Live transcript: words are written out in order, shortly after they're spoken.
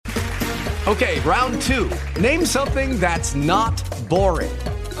Okay, round two. Name something that's not boring.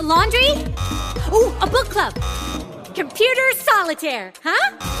 A laundry? Ooh, a book club. Computer solitaire,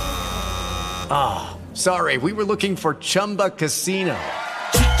 huh? Ah, sorry, we were looking for Chumba Casino.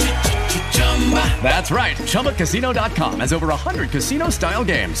 That's right, ChumbaCasino.com has over 100 casino-style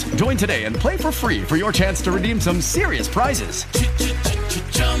games. Join today and play for free for your chance to redeem some serious prizes.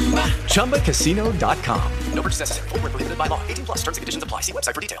 ChumbaCasino.com. No purchase necessary. Void where prohibited by law. 18+ terms and conditions apply. See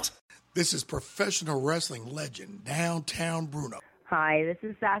website for details. This is professional wrestling legend, Downtown Bruno. Hi, this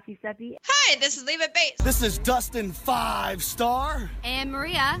is Sassy Seppi. Hi, this is Leave It Bates. This is Dustin 5-Star. And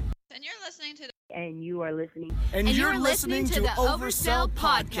Maria. And you're listening to And you are listening. And you're listening to the Oversell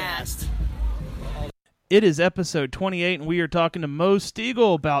Podcast. It is episode 28, and we are talking to Moe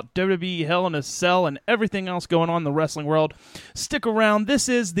Stegall about WWE Hell in a Cell and everything else going on in the wrestling world. Stick around. This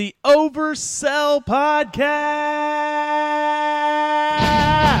is the Oversell Podcast.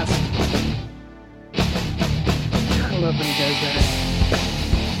 I love when he does that.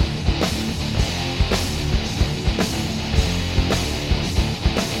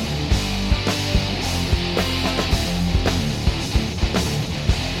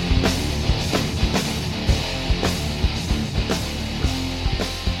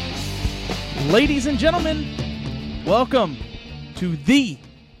 Ladies and gentlemen, welcome to the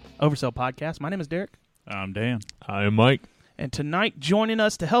Oversell Podcast. My name is Derek. I'm Dan. I am Mike. And tonight, joining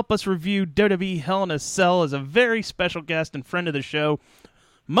us to help us review WWE Hell in a Cell is a very special guest and friend of the show,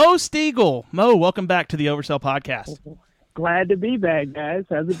 Moe Stegall. Moe, welcome back to the Oversell Podcast. Glad to be back, guys.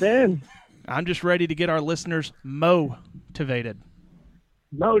 How's it been? I'm just ready to get our listeners motivated.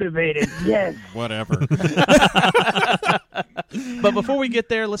 Motivated, yes. Whatever. But before we get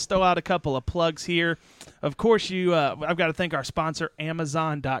there, let's throw out a couple of plugs here. Of course, I've got to thank our sponsor,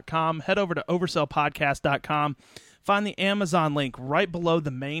 Amazon.com. Head over to oversellpodcast.com. Find the Amazon link right below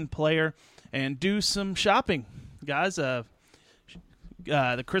the main player and do some shopping. Guys, the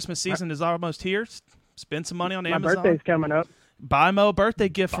Christmas season is almost here. Spend some money on Amazon. My birthday's coming up. Buy Mo a birthday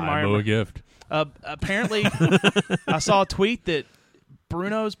gift from Buy Mo a gift. Apparently, I saw a tweet that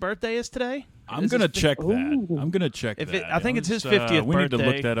Bruno's birthday is today. I'm going to check that. I'm going to check that. I think it's his 50th we birthday. need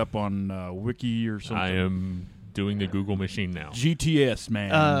to look that up on Wiki or something. I am doing the Google machine now. GTS,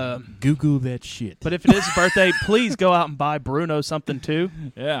 man. Google that shit. But if it is his birthday, please go out and buy Bruno something, too.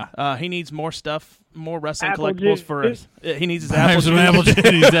 Yeah. He needs more stuff, more wrestling Apple collectibles juice. for us. He needs his apple juice. Apple juice.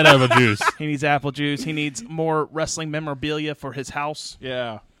 He needs that apple juice. He needs apple juice. He needs more wrestling memorabilia for his house.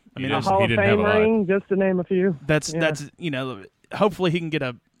 Yeah. I mean, A Hall of Fame ring, just to name a few. that's hopefully he can get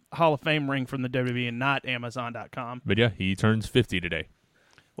a Hall of Fame ring from the WWE and not Amazon.com. But yeah, he turns 50 today.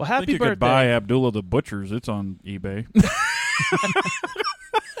 Well, I think happy you birthday. could buy Abdullah the Butcher's. It's on eBay.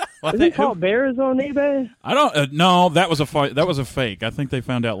 Well, Isn't Paul Bear's on eBay? I don't. No, that was a fake. I think they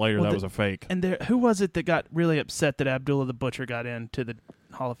found out later that was a fake. And who was it that got really upset that Abdullah the Butcher got into the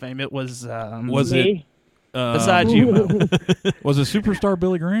Hall of Fame? It was Was Me? it? besides you, Mo. Was it Superstar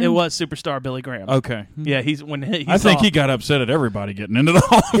Billy Graham? It was Superstar Billy Graham. Okay. Yeah, I think he got upset at everybody getting into the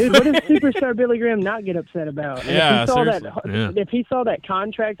Hall. Dude, what did Superstar Billy Graham not get upset about? And Yeah, if he saw that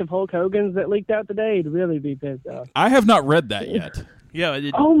contract of Hulk Hogan's that leaked out today, he'd really be pissed off. I have not read that yet.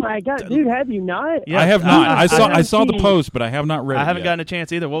 Yeah. Oh my God, dude, have you not? Yeah, I have not. I saw the see. post, but I have not read it I haven't yet. gotten a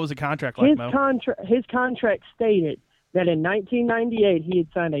chance either. What was the contract like, Mo? His contract stated that in 1998 he had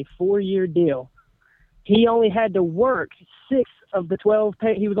signed a 4-year deal. He only had to work 6 of the 12.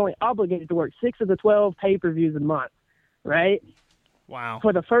 He was only obligated to work 6 of the 12 pay-per-views a month, right? Wow.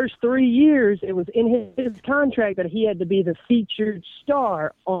 For the first 3 years, it was in his contract that he had to be the featured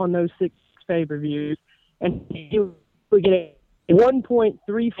star on those 6 pay-per-views, and he would get a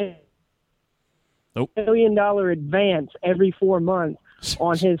 $1.3 million advance every 4 months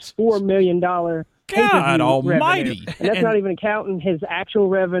on his $4 million God almighty. revenue. And that's not even counting his actual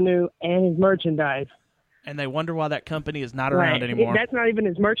revenue and his merchandise. And they wonder why that company is not around anymore. That's not even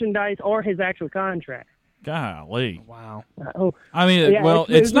his merchandise or his actual contract. Golly. Wow. Oh, I mean, yeah,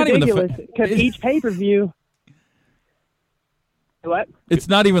 it's not even ridiculous, the because each pay-per-view. What? It's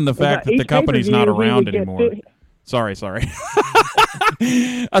not even the fact that the Each company's pay-per-view, not we around would get anymore. Sorry.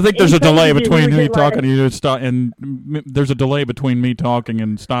 I think there's a delay between me talking and you and there's a delay between me talking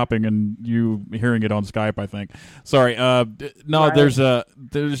and stopping and you hearing it on Skype, I think. Sorry. No, Right.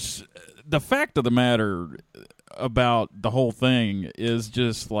 there's the fact of the matter about the whole thing is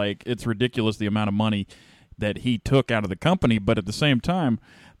just like it's ridiculous the amount of money that he took out of the company, but at the same time,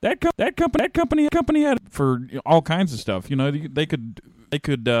 that company had for all kinds of stuff. You know, they could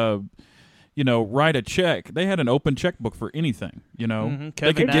write a check. They had an open checkbook for anything. You know,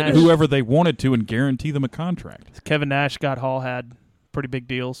 they could get whoever they wanted to and guarantee them a contract. Kevin Nash, Scott Hall had pretty big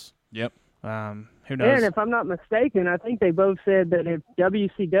deals. Yep. Who knows? And if I'm not mistaken, I think they both said that if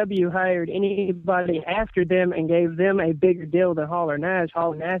WCW hired anybody after them and gave them a bigger deal than Hall or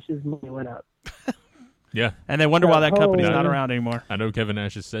Nash's money went up. Yeah. And they wonder why that company's not around anymore. I know Kevin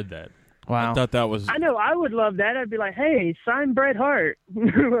Nash has said that. Wow. I thought that was... I know. I would love that. I'd be like, hey, sign Bret Hart.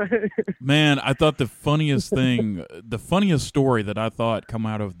 Man, I thought the funniest story that I thought come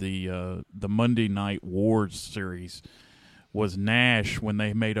out of the Monday Night Wars series was Nash when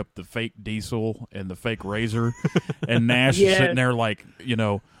they made up the fake Diesel and the fake Razor, and Nash is sitting there like,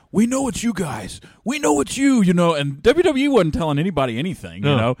 we know it's you guys, we know it's you, and WWE wasn't telling anybody anything, you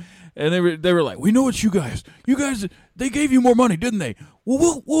know, and they were like, we know it's you guys, they gave you more money, didn't they?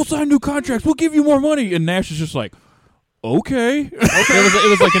 Well, we'll sign new contracts, we'll give you more money, and Nash is just like, okay. It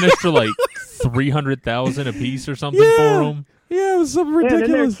was like an extra $300,000 a piece or something for them. Yeah, it was something ridiculous.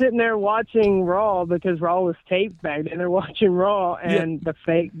 And then they're sitting there watching Raw because Raw was taped back then. They're watching Raw, and the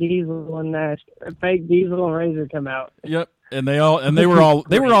fake Diesel and Razor come out. Yep, and they were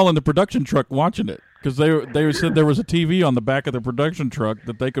all in the production truck watching it because they said there was a TV on the back of the production truck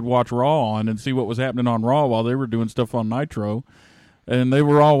that they could watch Raw on and see what was happening on Raw while they were doing stuff on Nitro, and they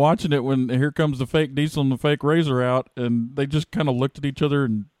were all watching it when here comes the fake Diesel and the fake Razor out, and they just kind of looked at each other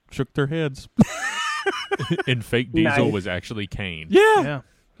and shook their heads. And fake Diesel was actually Kane. Yeah.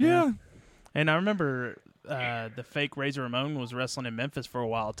 And I remember the fake Razor Ramon was wrestling in Memphis for a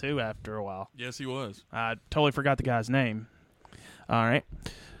while, too, after a while. Yes, he was. I totally forgot the guy's name. All right.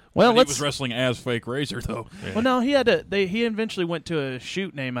 Well, he was wrestling as fake Razor, though. Yeah. Well, no, he eventually went to a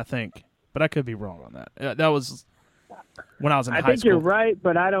shoot name, I think. But I could be wrong on that. That was when I was in high school. I think you're right,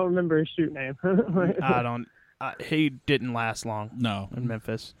 but I don't remember his shoot name. He didn't last long. No. In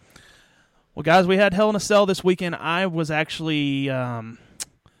Memphis. Well, guys, we had Hell in a Cell this weekend. I was actually, I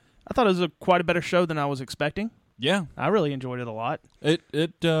thought it was quite a better show than I was expecting. Yeah, I really enjoyed it a lot.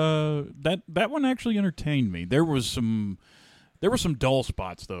 That one actually entertained me. There were some dull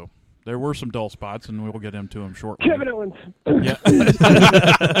spots though. There were some dull spots, and we'll get into them shortly. Kevin Owens. Yeah.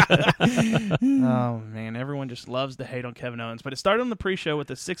 Oh man, everyone just loves to hate on Kevin Owens. But it started on the pre-show with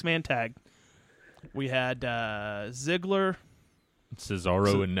a 6-man tag. We had Ziggler,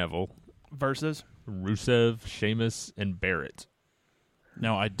 Cesaro, and Neville versus Rusev, Sheamus, and Barrett.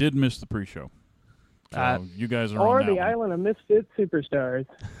 Now, I did miss the pre-show. So you guys are on or that the one. Island of Misfit Superstars.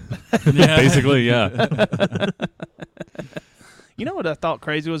 Yeah. Basically, yeah. You know what I thought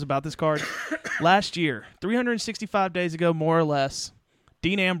crazy was about this card? Last year, 365 days ago, more or less,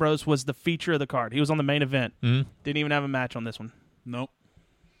 Dean Ambrose was the feature of the card. He was on the main event. Mm-hmm. Didn't even have a match on this one. Nope.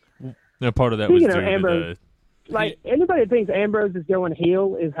 Now, part of that was due Ambrose, to anybody that thinks Ambrose is going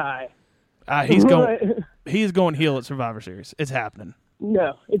heel is high. He's going heel at Survivor Series. It's happening.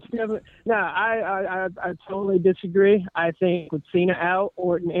 No, it's definitely no. I totally disagree. I think with Cena out,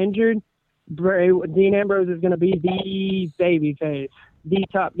 Orton injured, Dean Ambrose is going to be the baby face, the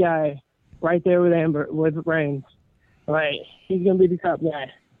top guy, right there with Reigns. Right, he's going to be the top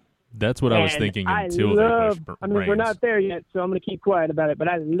guy. That's what I was thinking until they pushed Reigns. We're not there yet, so I'm going to keep quiet about it. But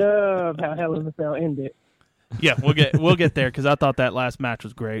I love how Hell in a Cell ended. Yeah, we'll get there because I thought that last match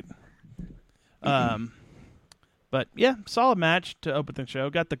was great. But yeah, solid match to open the show.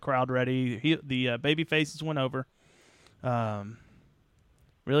 Got the crowd ready. The baby faces went over.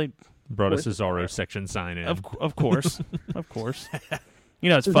 Really brought a Cesaro section sign in. Of course, of course. You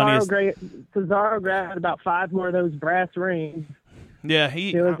know, it's funny. Cesaro grabbed about 5 more of those brass rings. Yeah,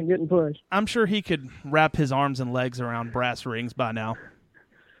 he wasn't getting pushed. I'm sure he could wrap his arms and legs around brass rings by now.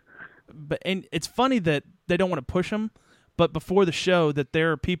 And it's funny that they don't want to push him, but before the show, that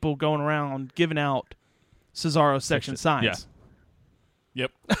there are people going around giving out Cesaro section signs. Yeah.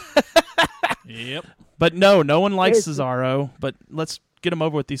 Yep. Yep. But no one likes Cesaro. But let's get him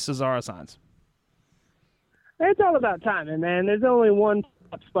over with these Cesaro signs. It's all about timing, man. There's only one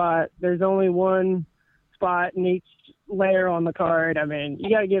top spot. There's only one spot in each layer on the card. I mean, you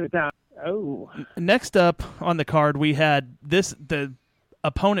got to give it time. Oh. Next up on the card, we had the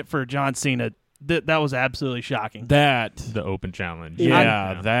opponent for John Cena. That was absolutely shocking. The open challenge.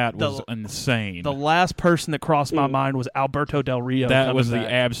 Yeah, that was insane. The last person that crossed my mind was Alberto Del Rio. That was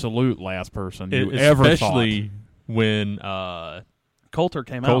the absolute last person you ever thought. Especially when Coulter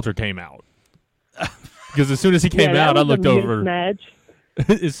came out. Because as soon as he came out, I looked over.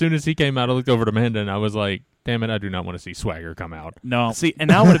 As soon as he came out, I looked over to Amanda, and I was like, damn it, I do not want to see Swagger come out. No. See,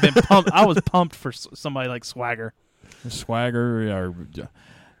 and I would have been pumped. I was pumped for somebody like Swagger.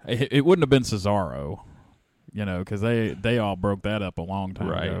 It wouldn't have been Cesaro, because they all broke that up a long time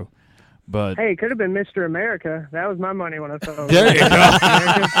ago. But hey, it could have been Mr. America. That was my money when I saw it. There you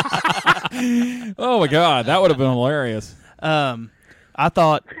go. Oh my God, that would have been hilarious. I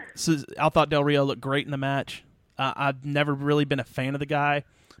thought I thought Del Rio looked great in the match. I've never really been a fan of the guy,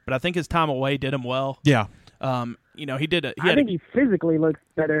 but I think his time away did him well. Yeah. He did. I think he physically looks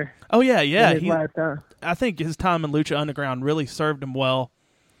better. Oh yeah. Than his last time. I think his time in Lucha Underground really served him well,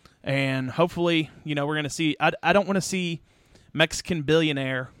 and hopefully, we're going to see. I don't want to see Mexican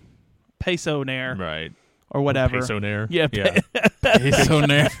billionaire, peso-naire, Right. or whatever. Peso-naire. Yeah.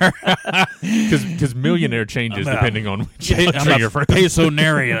 Peso-naire. Because millionaire changes depending on which country you're from.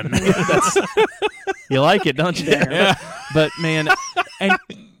 Peso-narian. You like it, don't you? Yeah. But man, and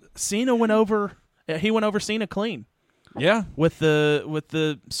Cena went over. He went over Cena clean. Yeah. With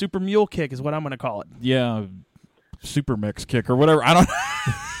the super mule kick is what I'm going to call it. Yeah. Super mix kick or whatever. I don't.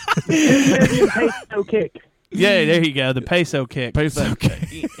 Peso kick. Yeah, there you go. The peso kick. Peso kick.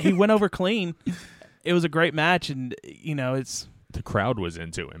 He went over clean. It was a great match, and it's The crowd was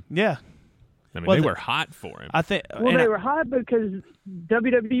into him. yeah. I mean, Well, they were hot for him. I think. Well, they were hot because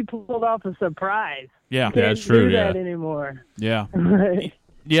WWE pulled off a surprise. Yeah. Can't that's true, do that yeah. anymore. Yeah.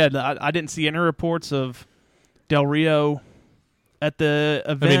 Yeah, I didn't see any reports of Del Rio at the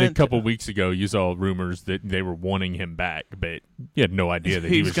event. I mean, a couple weeks ago, you saw rumors that they were wanting him back, but you had no idea that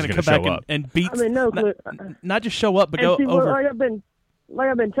he was going going to come show back up. and beat. I mean, no, not just show up, but go see, over. Like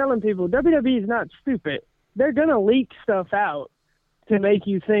I've been telling people, WWE is not stupid. They're gonna leak stuff out to make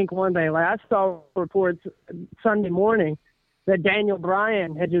you think one day. Like I saw reports Sunday morning that Daniel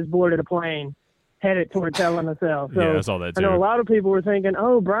Bryan had just boarded a plane headed towards Hell in a Cell. So Yeah, I saw that, I know too. a lot of people were thinking,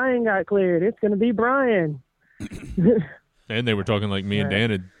 "Oh, Bryan got cleared. It's gonna be Bryan." And they were talking like me and Dan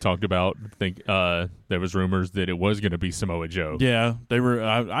had talked about. There was rumors that it was going to be Samoa Joe. Yeah. They were.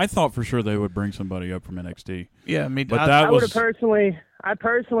 I thought for sure they would bring somebody up from NXT. Yeah, I mean, But I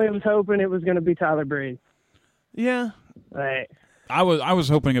personally was hoping it was gonna be Tyler Breeze. yeah. Right. I was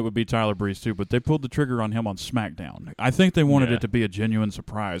hoping it would be Tyler Breeze too, but they pulled the trigger on him on SmackDown. I think they wanted it to be a genuine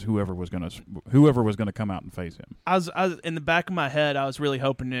surprise. Whoever was gonna come out and face him. I was in the back of my head. I was really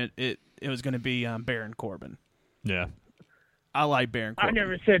hoping it was going to be Baron Corbin. Yeah. I like Baron I Corbin.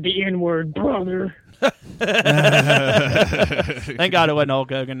 never said the N-word, brother. Thank God it wasn't Hulk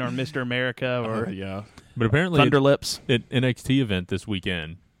Hogan or Mr. America or Yeah. But apparently Thunderlips. at NXT event this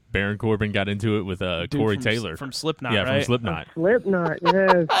weekend, Baron Corbin got into it with Corey Taylor. from Slipknot, Yeah, right? from Slipknot. Slipknot,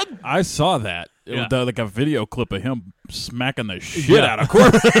 yes. I saw that. It Yeah. was like a video clip of him smacking the shit out of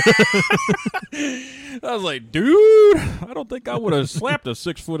Corbin. I was like, dude, I don't think I would have slapped a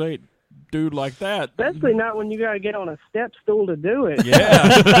 6'8" dude like that. Especially not when you got to get on a step stool to do it.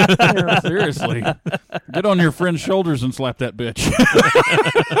 Yeah. Seriously. Get on your friend's shoulders and slap that bitch.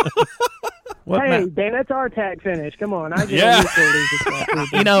 Hey, Dan, that's our tag finish. Come on. I get Yeah. on your shoulders.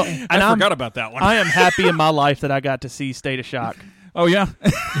 And I forgot about that one. I am happy in my life that I got to see State of Shock. Oh, yeah?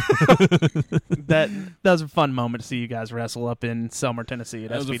 That was a fun moment to see you guys wrestle up in Selmer, Tennessee.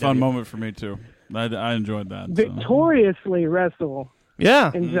 That was a fun moment for me, too. I enjoyed that. So. Victoriously wrestle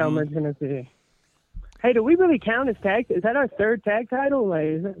Yeah. in Selmer, Tennessee. Hey, do we really count as tag? Is that our third tag title?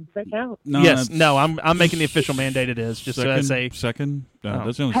 Like, does that count? No, Yes. that's No, I'm making the official mandate it is, just so I say. Second? No, Oh.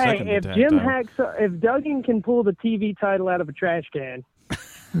 that's the only Hey, second if tag Jim title. if Duggan can pull the TV title out of a trash can,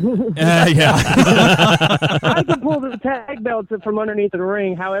 Yeah. I can pull the tag belts from underneath the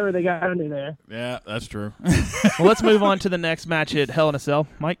ring, however they got under there. Yeah, that's true. Well, let's move on to the next match at Hell in a Cell.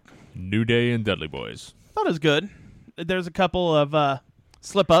 Mike? New Day and Dudley Boys. Thought it was good. There's a couple of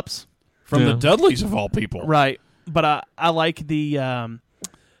slip-ups. From Yeah. the Dudleys, of all people. Right. But I like the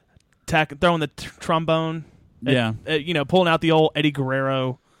throwing the trombone. Yeah. Pulling out the old Eddie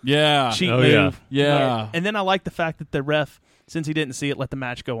Guerrero Yeah. cheat Oh, move. yeah. Yeah. And then I like the fact that the ref, since he didn't see it, let the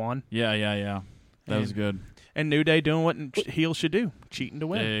match go on. Yeah. That was good. And New Day doing what heels should do, cheating to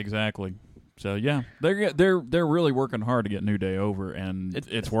win. Exactly. So yeah, they're really working hard to get New Day over, and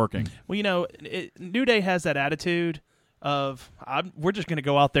it's working. Well, New Day has that attitude of we're just going to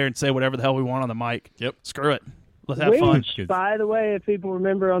go out there and say whatever the hell we want on the mic. Yep. Screw it. Let's have fun. Which, by the way, if people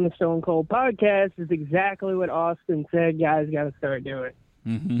remember on the Stone Cold podcast, is exactly what Austin said guys got to start doing.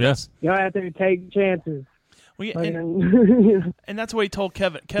 Mm-hmm. Yes. Go out there and take chances. Well, yeah, Like, and that's what he told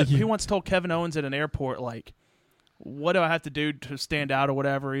Kevin. He once told Kevin Owens at an airport, like, what do I have to do to stand out or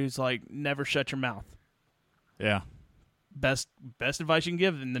whatever? He's like, never shut your mouth. Yeah. Best advice you can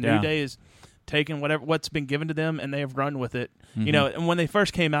give. And the Yeah. New Day is taking what's been given to them, and they have run with it. And when they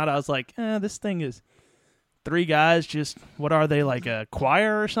first came out, I was like, this thing is three guys, just, what are they, like a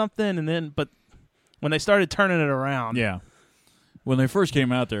choir or something? But when they started turning it around. Yeah. When they first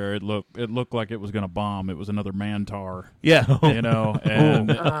came out there, it looked like it was going to bomb. It was another Mantar. Yeah.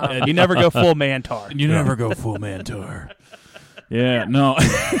 And you never go full Mantar. You never go full Mantar. Yeah, no.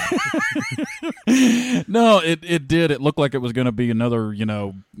 No, it did. It looked like it was going to be another,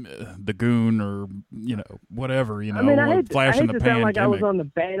 the Goon or, whatever, I mean, I hate flash in the to pan sound like I was gimmick. on the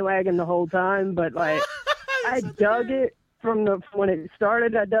bandwagon the whole time, but like I dug it from when it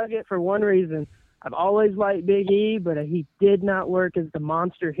started. I dug it for one reason. I've always liked Big E, but he did not work as the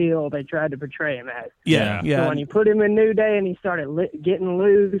monster heel they tried to portray him as. Yeah. So when you put him in New Day and he started getting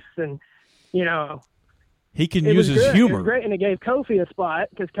loose and, he can it use was his good. humor. It was great, and it gave Kofi a spot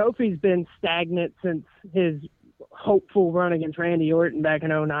because Kofi's been stagnant since his hopeful run against Randy Orton back in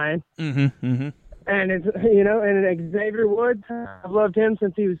 2009. Mm-hmm. Mm-hmm. And it's and Xavier Woods, I've loved him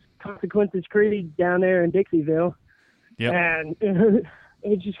since he was Consequences Creed down there in Dixieville. Yep. And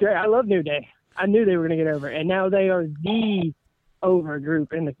it's just great. I love New Day. I knew they were going to get over, and now they are the over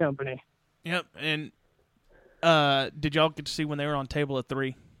group in the company. Yep. And did y'all get to see when they were on Table of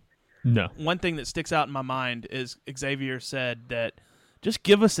Three? No. One thing that sticks out in my mind is Xavier said that just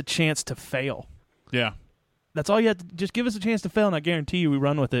give us a chance to fail. Yeah. That's all you have to just give us a chance to fail, and I guarantee you we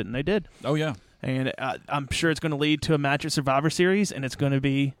run with it, and they did. Oh, yeah. And I'm sure it's going to lead to a match at Survivor Series, and it's going to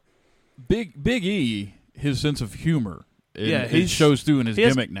be Big E, his sense of humor. It he shows through in his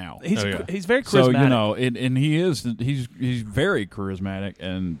gimmick now. He's very charismatic. So and he's very charismatic,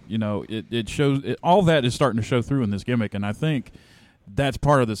 and it shows. All that is starting to show through in this gimmick, and I think that's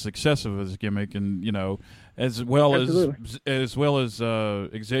part of the success of his gimmick, and as well as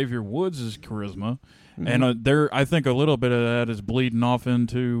Xavier Woods' charisma, and I think a little bit of that is bleeding off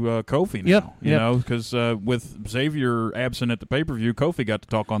into Kofi now. Because with Xavier absent at the pay-per-view, Kofi got to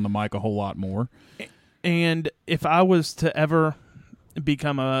talk on the mic a whole lot more. And if I was to ever have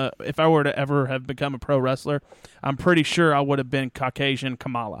become a pro wrestler, I'm pretty sure I would have been Caucasian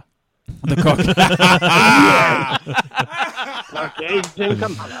Kamala. Caucasian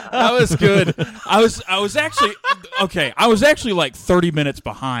Kamala. That was good. I was actually okay. I was actually like 30 minutes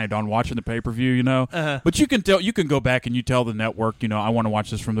behind on watching the pay-per-view, But you can go back and you tell the network, I want to watch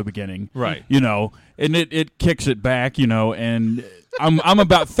this from the beginning, right? And it kicks it back, and I'm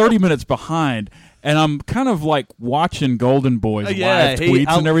about 30 minutes behind. And I'm kind of like watching Golden Boy's live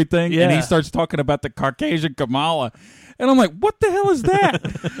tweets and everything, and he starts talking about the Caucasian Kamala. And I'm like, what the hell is that?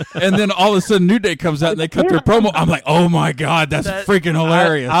 And then all of a sudden New Day comes out and they cut their promo. I'm like, oh, my God, that's freaking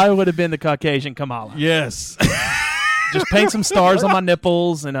hilarious. I would have been the Caucasian Kamala. Yes. Just paint some stars on my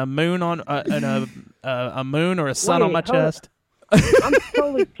nipples and a moon on a moon or a sun on my chest. I'm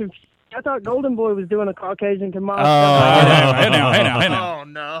totally confused. I thought Golden Boy was doing a Caucasian Kamala. Hey now. Oh,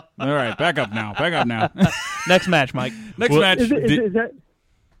 no. All right, back up now. Next match, Mike. Next match.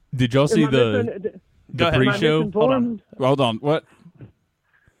 Did y'all see the pre-show? Hold on. What?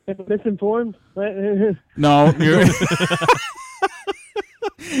 Am I misinformed? No. You're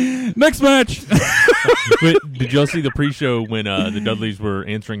Next match. Wait, did y'all see the pre-show when the Dudleys were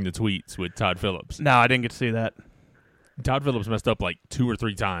answering the tweets with Todd Phillips? No, I didn't get to see that. Todd Phillips messed up like 2 or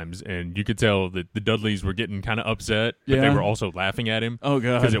 3 times, and you could tell that the Dudleys were getting kind of upset, but they were also laughing at him. Oh,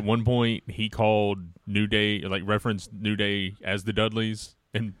 God. Because at one point, he called New Day, referenced New Day as the Dudleys,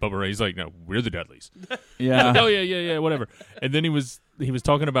 and Bubba Ray's like, no, we're the Dudleys. Yeah. Like, oh, yeah, whatever. And then he was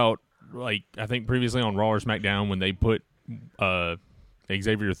talking about, I think previously on Raw or SmackDown when they put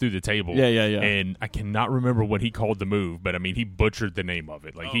Xavier through the table. Yeah. And I cannot remember what he called the move, but, he butchered the name of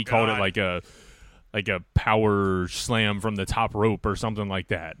it. He called it like a power slam from the top rope or something like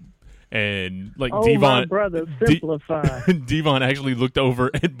that. And Devon, my brother, simplify. Devon actually looked over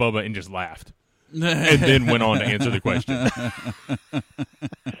at Bubba and just laughed. And then went on to answer the question.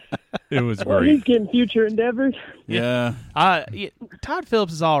 It was great. Well, he's getting future endeavors. Yeah. Todd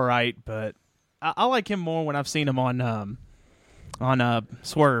Phillips is all right, but I like him more when I've seen him on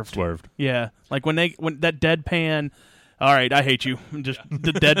Swerved. Yeah. When that deadpan, all right, I hate you. Just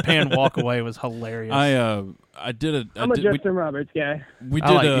the deadpan walk away was hilarious. I did I'm a Justin Roberts guy.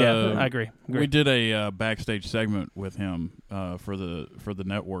 I agree. We did a backstage segment with him for the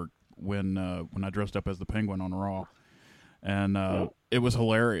network when I dressed up as the Penguin on Raw, and it was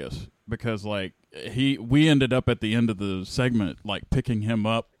hilarious because we ended up at the end of the segment picking him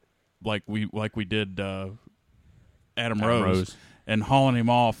up like we did Adam Rose and hauling him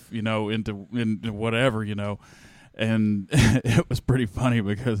off into whatever And it was pretty funny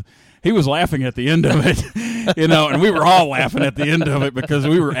because he was laughing at the end of it, and we were all laughing at the end of it because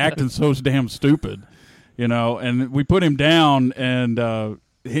we were acting so damn stupid, and we put him down, and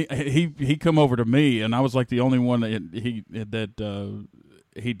he come over to me, and I was the only one that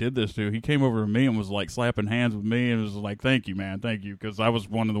he did this to. He came over to me and was like slapping hands with me and was like, "Thank you, man, thank you," because I was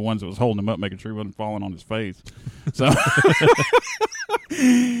one of the ones that was holding him up, making sure he wasn't falling on his face. So,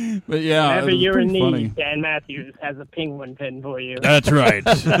 but yeah, Whenever you're in need, funny. Dan Matthews has a penguin pin for you. That's right.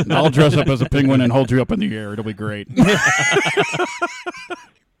 I'll dress up as a penguin and hold you up in the air. It'll be great.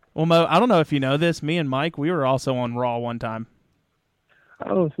 Well, Mo, I don't know if you know this. Me and Mike, we were also on Raw one time.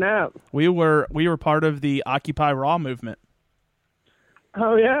 Oh, snap. We were part of the Occupy Raw movement.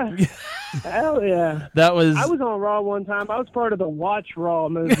 Oh, yeah. Hell yeah. That was. I was on Raw one time. I was part of the Watch Raw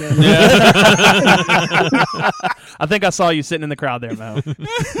movement. I think I saw you sitting in the crowd there, Mo.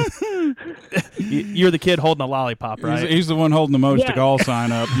 You're the kid holding a lollipop, right? He's the one holding the Moe Stegall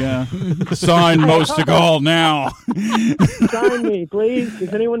sign up. Yeah, sign Moe Stegall now. Sign me, please.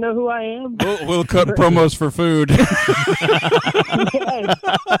 Does anyone know who I am? We'll cut promos for food.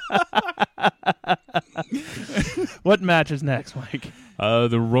 What match is next, Mike?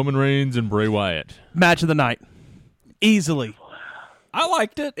 The Roman Reigns and Bray Wyatt. Match of the night. Easily. I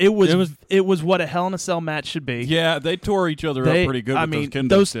liked it. It was what a Hell in a Cell match should be. Yeah, they tore each other up pretty good with those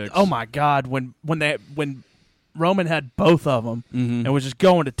kendo sticks. Oh my God, when Roman had both of them and was just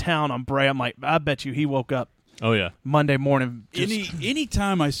going to town on Bray, I'm like, I bet you he woke up. Oh yeah, Monday morning.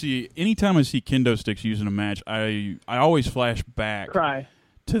 Anytime I see kendo sticks used in a match, I always flash back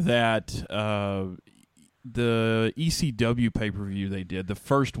to that the ECW pay-per-view they did, the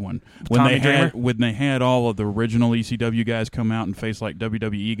first one, when they had all of the original ECW guys come out and face like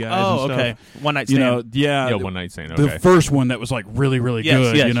WWE guys. Oh, and stuff. okay. One Night Stand. Yeah, One Night Stand. Okay. The first one that was like really, really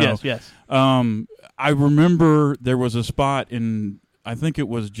good. Yes. I remember there was a spot in, I think it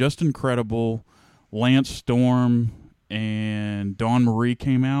was Just Incredible, Lance Storm, and Dawn Marie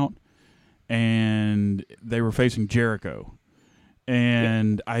came out, and they were facing Jericho.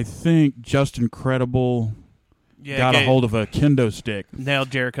 And I think Just Incredible got a hold of a kendo stick. Nailed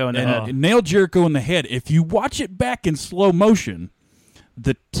Jericho in the head. Nailed Jericho in the head. If you watch it back in slow motion,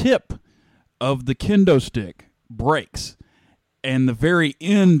 the tip of the kendo stick breaks, and the very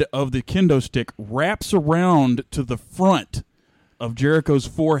end of the kendo stick wraps around to the front of Jericho's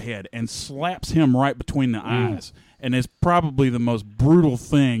forehead and slaps him right between the eyes. And it's probably the most brutal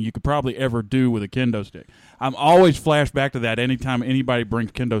thing you could probably ever do with a kendo stick. I'm always flashed back to that anytime anybody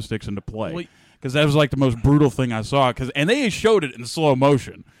brings kendo sticks into play, because that was like the most brutal thing I saw. And they showed it in slow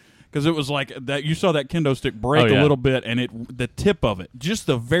motion, because it was like that. You saw that kendo stick break a little bit, and the tip of it, just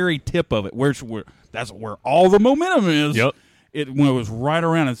the very tip of it, that's where all the momentum is. Yep. When it was right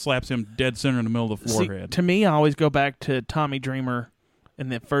around and slaps him dead center in the middle of the forehead. To me, I always go back to Tommy Dreamer in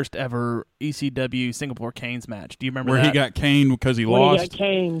the first ever ECW Singapore Canes match. Do you remember where that? he got caned because he lost? He got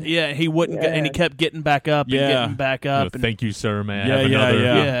caned. Yeah, he wouldn't, and he kept getting back up and getting back up. Thank you, sir, man.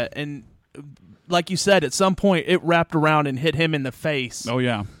 Yeah, and like you said, at some point it wrapped around and hit him in the face. Oh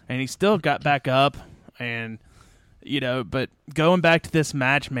yeah, and he still got back up, and but going back to this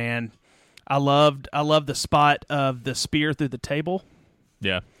match, man, I loved the spot of the spear through the table.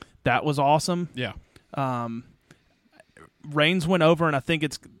 Yeah, that was awesome. Yeah. Reigns went over, and I think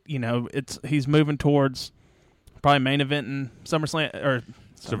he's moving towards probably main event in SummerSlam or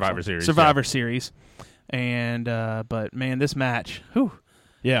Survivor Series, and but man, this match,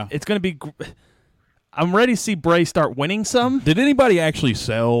 it's going to be. I'm ready to see Bray start winning some. Did anybody actually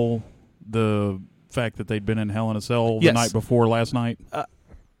sell the fact that they'd been in Hell in a Cell the night before last night?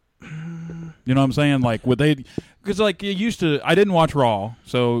 You know what I'm saying? Like, would they? Because like it used to. I didn't watch Raw,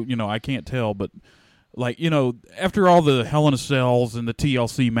 so I can't tell, but. Like, after all the Hell in a Cells and the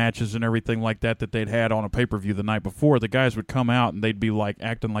TLC matches and everything like that they'd had on a pay-per-view the night before, the guys would come out and they'd be, like,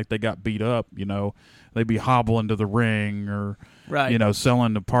 acting like they got beat up, They'd be hobbling to the ring or,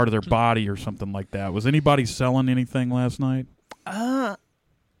 selling a part of their body or something like that. Was anybody selling anything last night? I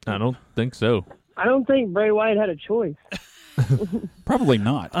don't think so. I don't think Bray Wyatt had a choice. Probably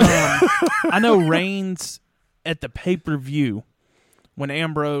not. I know Reigns at the pay-per-view when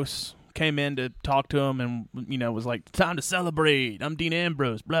Ambrose came in to talk to him and was like, time to celebrate, I'm Dean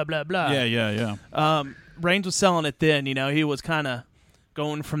Ambrose, blah blah blah. Yeah. Reigns was selling it then. He was kind of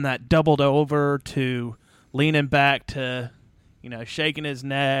going from that doubled over to leaning back to shaking his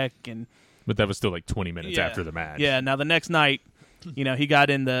neck, but that was still like 20 minutes after the match. Now the next night he got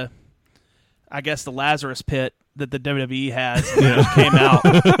in the Lazarus pit that the WWE has and came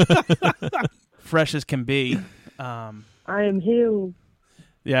out fresh as can be. I am healed.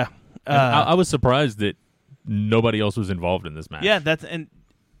 I was surprised that nobody else was involved in this match.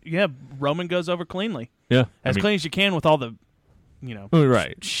 Roman goes over cleanly. Yeah, as clean as you can with all the,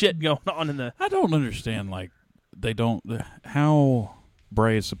 shit going on in the. I don't understand how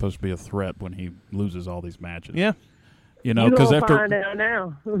Bray is supposed to be a threat when he loses all these matches. Yeah, You know, because find out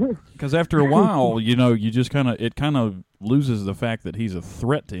now. Because after a while, you know, you just it kind of loses the fact that he's a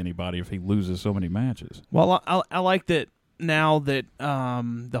threat to anybody if he loses so many matches. Well, I like that now that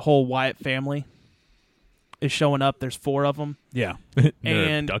the whole Wyatt family is showing up. There's 4 of them. Yeah,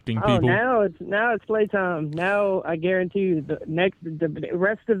 and abducting people. Now it's playtime. Now I guarantee you the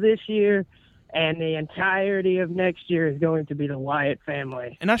rest of this year and the entirety of next year is going to be the Wyatt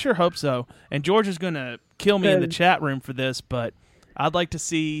family. And I sure hope so. And George is going to kill me in the chat room for this, but I'd like to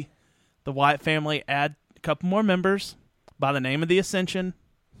see the Wyatt family add a couple more members by the name of the Ascension.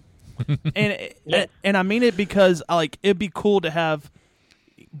 and I mean it because it'd be cool to have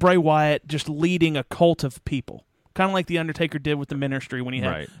Bray Wyatt just leading a cult of people. Kind of like The Undertaker did with the Ministry when he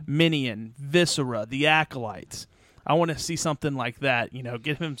had Minion, Viscera, the Acolytes. I want to see something like that, you know,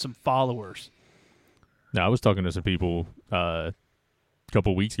 give him some followers. No, I was talking to some people a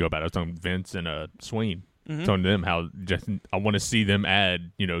couple of weeks ago about it. I was talking to Vince and Swain. Telling them how I want to see them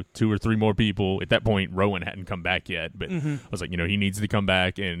add, you know, 2 or 3 more people. At that point, Rowan hadn't come back yet, but I was like, you know, he needs to come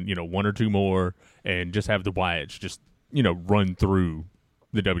back and, you know, 1 or 2 more and just have the Wyatts just, you know, run through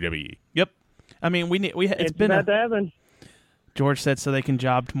the WWE. Yep. I mean, it's been about to happen. George said so they can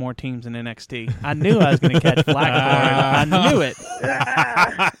job to more teams in NXT. I knew I was going to catch flack for it. I knew it.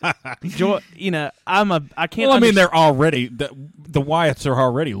 You know, I can't. Well, I mean, they're already the Wyatts are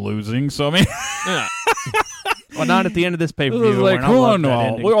already losing. So I mean, well, not at the end of this pay-per-view. Like, come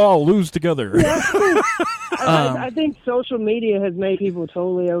on, we all lose together. I think social media has made people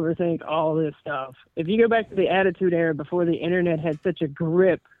totally overthink all this stuff. If you go back to the Attitude Era before the internet had such a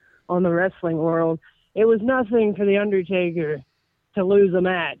grip on the wrestling world, it was nothing for The Undertaker to lose a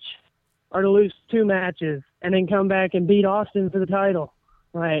match or to lose 2 matches and then come back and beat Austin for the title.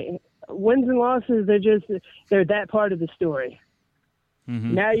 Right? Wins and losses, they're that part of the story.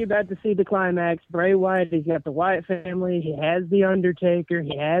 Now you're about to see the climax. Bray Wyatt, he's got the Wyatt family. He has The Undertaker.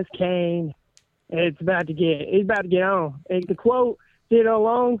 He has Kane. He's about to get on. And the quote, "Sit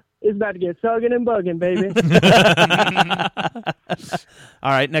along," is about to get sugging and bugging, baby.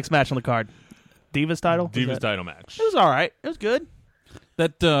 All right, next match on the card. Divas title? Title match. It was all right. It was good.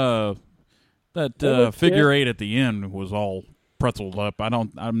 That figure 8 at the end was all pretzeled up.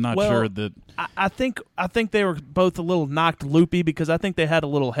 I'm not sure that. I think they were both a little knocked loopy because I think they had a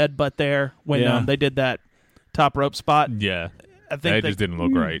little headbutt there when they did that top rope spot. Yeah. I think that just didn't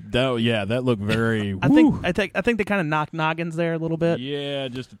look right. That looked very. I think they kind of knocked noggins there a little bit. Yeah,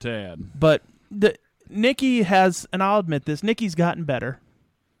 just a tad. But Nikki has, and I'll admit this, Nikki's gotten better.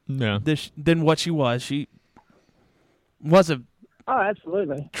 Yeah. Than what she was. She was a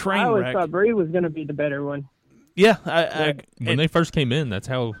absolutely. Train I always wreck. thought Brie was going to be the better one. Yeah, when they first came in, that's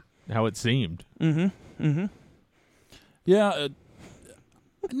how it seemed. Yeah,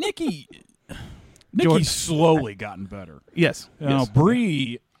 Nikki's slowly gotten better. Yes.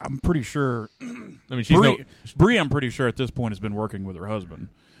 Brie, I'm pretty sure. I mean, Brie, I'm pretty sure at this point has been working with her husband.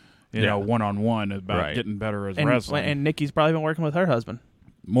 You know, 1-on-1 about getting better as wrestling. And Nikki's probably been working with her husband.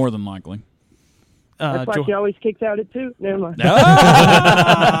 More than likely. That's why she always kicks out at 2. Never mind.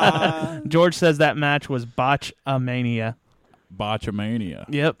 George says that match was Botchamania. Botchamania.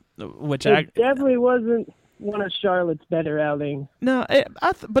 Yep. Which it definitely wasn't one of Charlotte's better outings. No,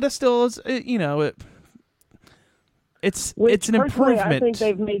 but it still is. It's an improvement. I think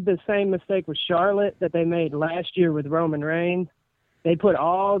they've made the same mistake with Charlotte that they made last year with Roman Reigns. They put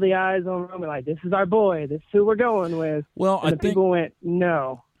all the eyes on Roman, like, this is our boy. This is who we're going with. Well, and people went,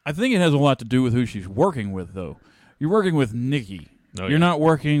 no. I think it has a lot to do with who she's working with, though. You're working with Nikki. Oh, You're not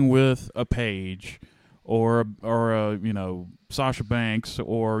working with a Paige or a Sasha Banks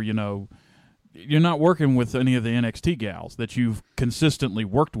or you're not working with any of the NXT gals that you've consistently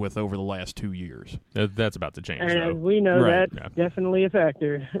worked with over the last 2 years. That's about to change. And though. as we know, that's definitely a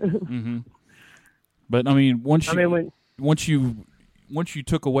factor. But I mean, once you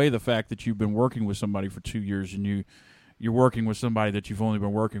took away the fact that you've been working with somebody for 2 years and you're working with somebody that you've only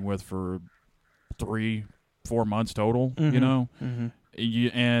been working with for 3-4 months total,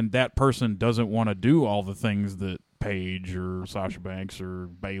 and that person doesn't want to do all the things that Paige or Sasha Banks or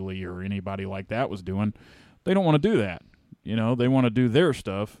Bayley or anybody like that was doing. They don't want to do that. They want to do their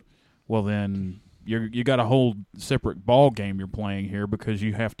stuff. Well, then you got a whole separate ball game you're playing here because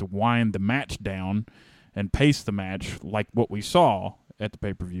you have to wind the match down and pace the match like what we saw at the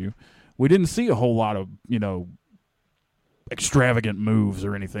pay-per-view. We didn't see a whole lot of, extravagant moves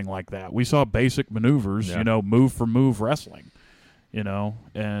or anything like that. We saw basic maneuvers, move for move wrestling,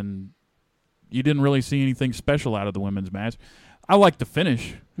 and you didn't really see anything special out of the women's match. I like the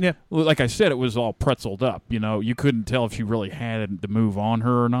finish. Yeah. Like I said, it was all pretzeled up. You couldn't tell if she really had the move on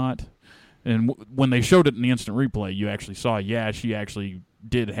her or not. And when they showed it in the instant replay, you actually saw, she actually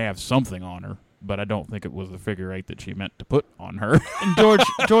did have something on her, but I don't think it was the figure 8 that she meant to put on her. And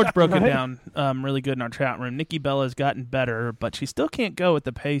George broke it down really good in our chat room. Nikki Bella has gotten better, but she still can't go at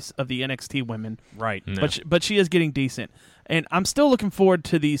the pace of the NXT women. Right. No. But she is getting decent. And I'm still looking forward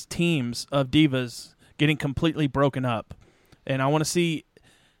to these teams of divas getting completely broken up. And I want to see...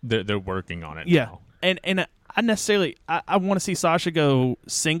 They're working on it now. And I want to see Sasha go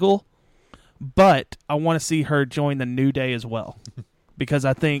single, but I want to see her join the New Day as well. Because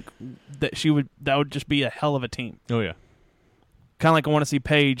I think that that would just be a hell of a team. Oh, yeah. Kind of like I want to see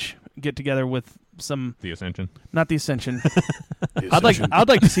Paige get together with the Ascension. Not the Ascension. I'd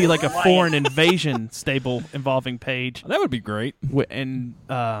like to see like a foreign invasion stable involving Paige. That would be great. And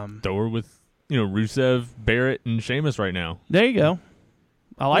throw her with Rusev, Barrett, and Sheamus right now. There you go.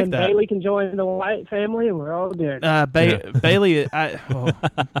 I like and that. Bailey can join the Wyatt family, and we're all good. Bailey,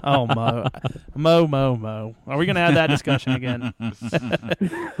 Mo. Are we going to have that discussion again?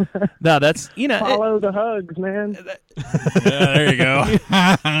 No, that's follow the hugs, man. Yeah, there you go.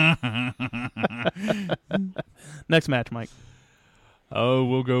 Next match, Mike. Oh,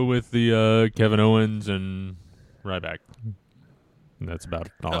 we'll go with the Kevin Owens and Ryback. And that's about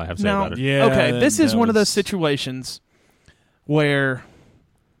all I have to say about it. Yeah, okay, this is one of those situations where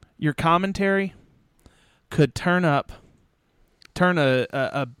your commentary could turn an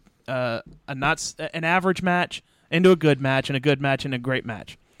average match into a good match, and a good match into a great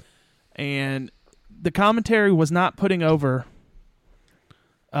match. And the commentary was not putting over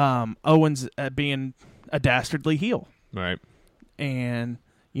Owens being a dastardly heel. Right. And,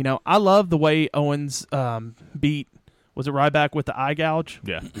 I love the way Owens beat, was it Ryback with the eye gouge?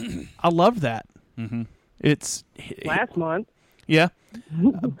 Yeah. I love that. Mm-hmm. It's last month. Yeah.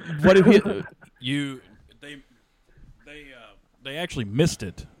 What did they actually missed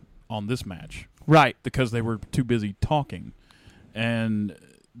it on this match, right? Because they were too busy talking, and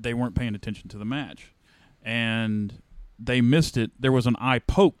they weren't paying attention to the match, and they missed it. There was an eye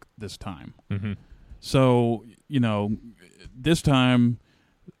poke this time, so this time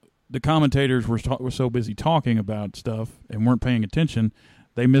the commentators were so busy talking about stuff and weren't paying attention.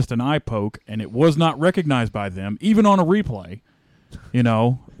 They missed an eye poke, and it was not recognized by them, even on a replay.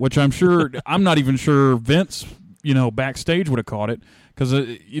 Which I'm not even sure Vince, backstage would have caught it, because,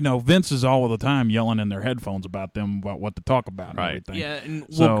 Vince is all of the time yelling in their headphones about what to talk about. Right. And everything. Yeah,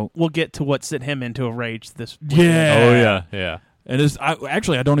 and we'll get to what sent him into a rage this weekend. Yeah. Oh, yeah. And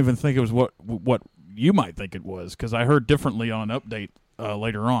I don't even think it was what you might think it was, because I heard differently on an update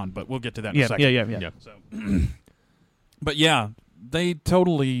later on, but we'll get to that in a second. Yeah. So, but yeah, they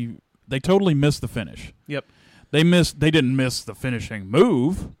totally missed the finish. Yep. They didn't miss the finishing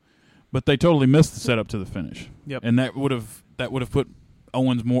move, but they totally missed the setup to the finish. Yep. And that would have put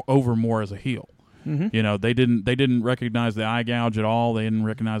Owens more as a heel. Mm-hmm. They didn't recognize the eye gouge at all. They didn't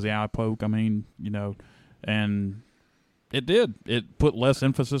recognize the eye poke. I mean, and it did. It put less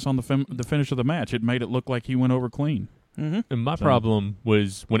emphasis on the finish of the match. It made it look like he went over clean. Mm-hmm. And my problem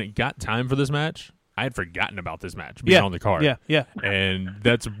was when it got time for this match, I had forgotten about this match being on the card. Yeah. And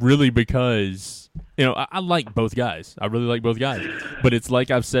that's really because, I like both guys. I really like both guys. But it's like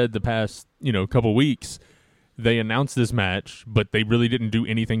I've said the past, couple weeks, they announced this match, but they really didn't do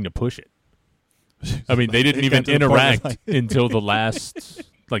anything to push it. I mean, they didn't even interact until the last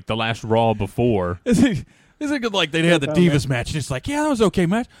Raw before. Isn't it good like they had the Divas match, and it's like, yeah, that was okay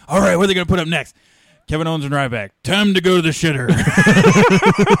match. All right, what are they going to put up next? Kevin Owens and Ryback. Time to go to the shitter.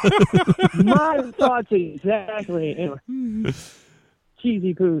 My thoughts exactly. Anyway.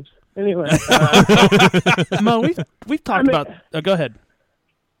 Cheesy poops. Anyway. Mo, we've talked about... go ahead.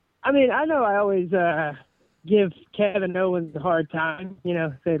 I mean, I know I always give Kevin Owens a hard time,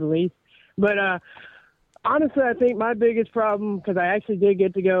 say the least. But honestly, I think my biggest problem, because I actually did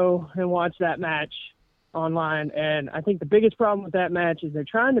get to go and watch that match online, and I think the biggest problem with that match is they're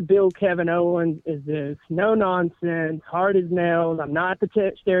trying to build Kevin Owens as this no-nonsense, hard as nails, I'm not the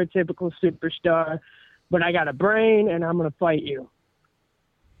stereotypical superstar, but I got a brain and I'm going to fight you.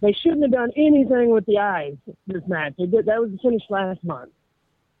 They shouldn't have done anything with the eyes this match. That was finished last month.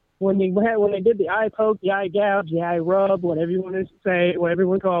 When they did the eye poke, the eye gouge, the eye rub, whatever you want to say, whatever you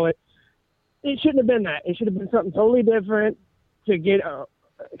want to call it, it shouldn't have been that. It should have been something totally different to get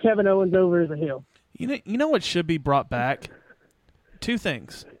Kevin Owens over as a heel. You know what should be brought back? Two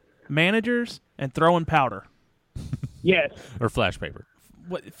things: managers and throwing powder. Yes. Or flash paper.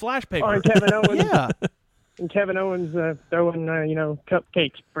 What, flash paper? Or Kevin Owens. Yeah. And Kevin Owens throwing,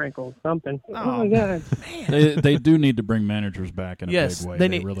 cupcake sprinkles, something. Oh my God. Man. They do need to bring managers back in a big way.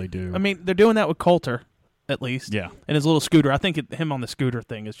 They really do. I mean, they're doing that with Coulter at least. Yeah. And his little scooter. I think him on the scooter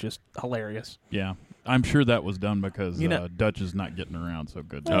thing is just hilarious. Yeah. I'm sure that was done because Dutch is not getting around so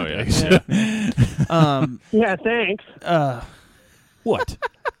good. Oh, yeah. Yeah, thanks. What?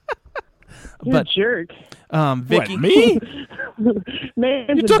 You're a jerk. Vicky. What, me?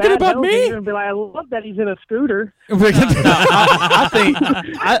 Man, You talking about me? You're gonna be like, I love that he's in a scooter. I think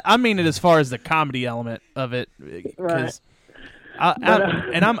I mean it as far as the comedy element of it, Right.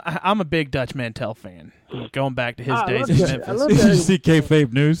 I'm a big Dutch Mantell fan. Going back to his days in Memphis. Did you see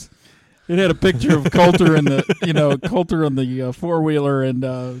Kayfabe News? It had a picture of Coulter in the Coulter on the 4-wheeler and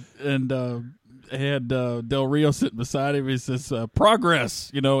had Del Rio sitting beside him. He says progress,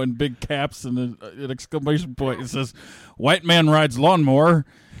 in big caps and an exclamation point. It says white man rides lawnmower.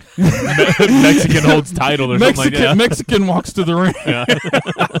 Mexican holds title or something like that. Mexican walks to the ring. Yeah.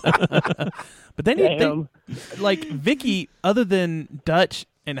 But then like Vicky, other than Dutch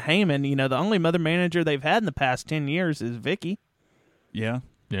and Heyman, the only mother manager they've had in the past 10 years is Vicky. Yeah.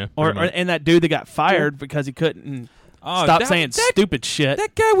 Yeah. And that dude that got fired because he couldn't stop saying stupid shit.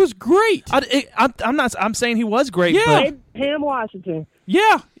 That guy was great. I'm saying he was great. Yeah. Ham Washington.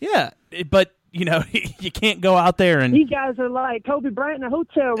 Yeah. Yeah. But you can't go out there and These guys are like Kobe Bryant in a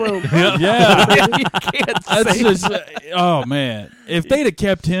hotel room. Yeah. you can't That's say just, oh, man. If they'd have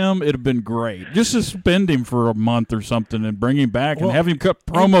kept him, it'd have been great. Just suspend him for a month or something and bring him back and have him cut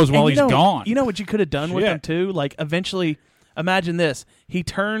promos while he's gone. You know what you could have done with him, too? Like, eventually, imagine this. He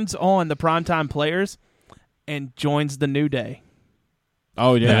turns on the primetime players and joins the New Day.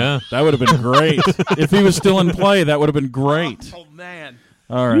 Oh, yeah. That would have been great. If he was still in play, that would have been great. Oh, man.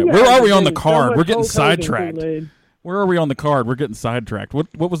 All right. Where are we on the card? We're getting sidetracked. Where are we on the card? We're getting sidetracked. What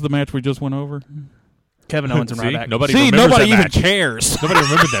was the match we just went over? Kevin Owens and Ryback. Nobody even match. cares. Nobody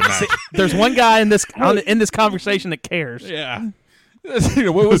remembered that match. There's one guy in this conversation that cares. Yeah.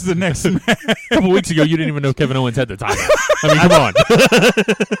 What was the next match? A couple weeks ago, you didn't even know Kevin Owens had the title. I mean, come on.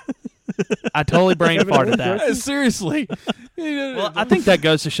 I totally brain farted that. Seriously. Well, I think that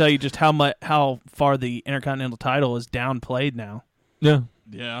goes to show you just how far the Intercontinental title is downplayed now. Yeah.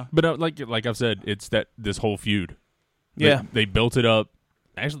 Yeah. But like I've said, it's this whole feud. Yeah. They built it up.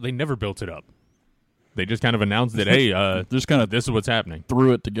 Actually, they never built it up. They just kind of announced that, hey, just kind of this is what's happening.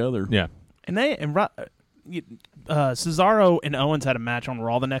 Threw it together. Yeah. And Cesaro and Owens had a match on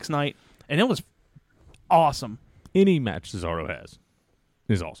Raw the next night, and it was awesome. Any match Cesaro has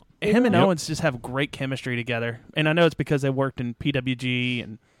is awesome. Him and Owens just have great chemistry together, and I know it's because they worked in PWG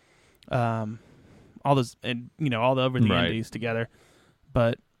and all those, and all over the indies together.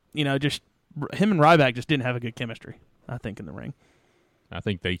 But just him and Ryback just didn't have a good chemistry, I think, in the ring. I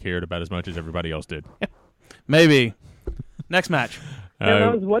think they cared about as much as everybody else did. Maybe. Next match.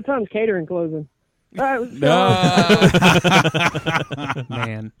 What time's catering closing? All right,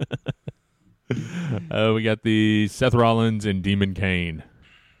 man. We got the Seth Rollins and Demon Kane.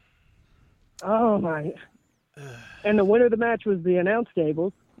 Oh my! And the winner of the match was the announce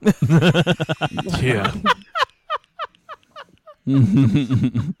tables. Yeah.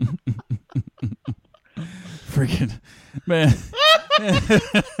 Freaking man.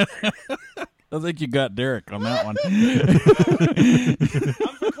 I think you got Derek on that one. I'm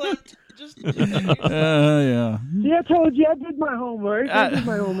verklempt. Just yeah. See, I told you I did my homework.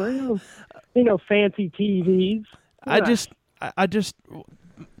 Fancy TVs.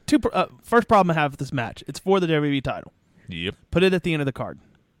 First problem I have with this match. It's for the WWE title. Yep. Put it at the end of the card.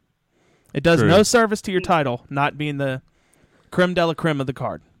 It does no service to your title, not being the creme de la creme of the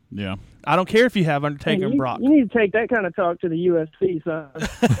card. Yeah. I don't care if you have Undertaker and Brock. You need to take that kind of talk to the UFC, son.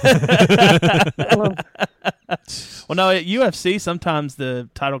 Well, no, at UFC, sometimes the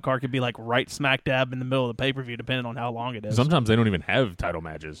title card could be like right smack dab in the middle of the pay-per-view, depending on how long it is. Sometimes they don't even have title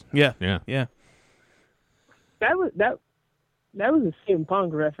matches. Yeah. Yeah. That was a CM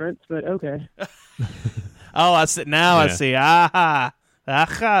Punk reference, but okay. Oh, I see. Now I see. Aha.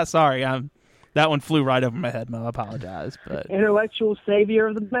 Sorry, that one flew right over my head, Mo. I apologize. But intellectual savior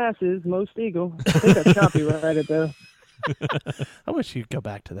of the masses, Moe Stegall. I think that's copyrighted, though. I wish you'd go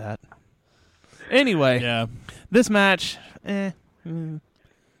back to that. Anyway, yeah, this match, is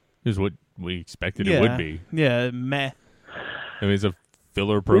what we expected it would be. Yeah, meh. I mean, it's a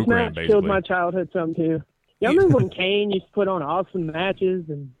filler program, this match basically. killed my childhood some, too. Yeah, I remember when Kane used to put on awesome matches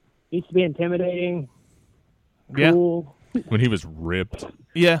and used to be intimidating. Cool. When he was ripped.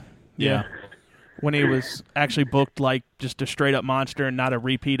 Yeah. When he was actually booked like just a straight-up monster and not a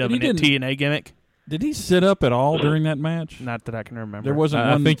repeat of an TNA gimmick. Did he sit up at all during that match? Not that I can remember. There wasn't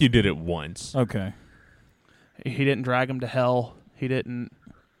one. I think he did it once. Okay. He didn't drag him to hell. He didn't.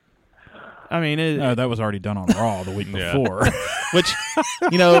 I mean, that was already done on Raw the week before. Which,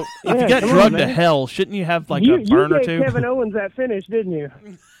 if you got drugged to hell, shouldn't you have like a burn or two? You gave Kevin Owens that finish, didn't you?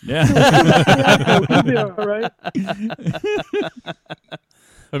 Yeah. All right.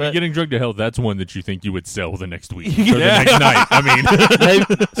 I mean, getting drugged to hell, that's one that you think you would sell the next week or the next night. I mean,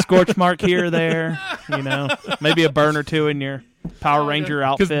 maybe scorch mark here or there, maybe a burn or two in your Power Ranger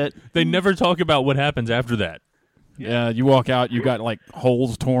outfit. They never talk about what happens after that. Yeah, you walk out, you got like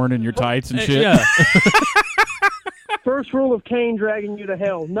holes torn in your tights and shit. Yeah. First rule of Kane dragging you to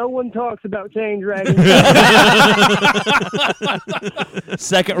hell. No one talks about Kane dragging you to hell.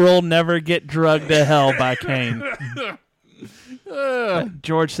 Second rule, never get drugged to hell by Kane.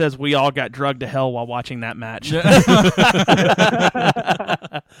 George says we all got drugged to hell while watching that match.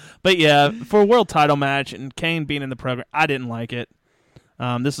 But yeah, for a world title match and Kane being in the program, I didn't like it.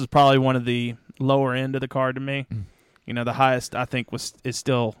 This is probably one of the lower end of the card to me. The highest I think is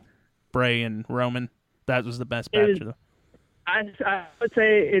still Bray and Roman. That was the best match. I would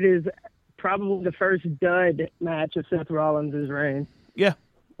say it is probably the first dud match of Seth Rollins' reign. Yeah.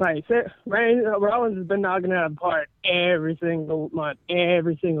 Like, Rollins has been knocking it out of the park every single month,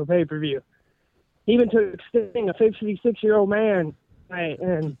 every single pay-per-view. He even took Sting, a 56-year-old man,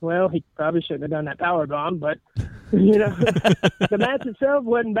 and, well, he probably shouldn't have done that powerbomb, but, the match itself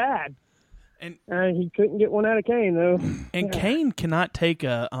wasn't bad. And he couldn't get one out of Kane, though. And Kane cannot take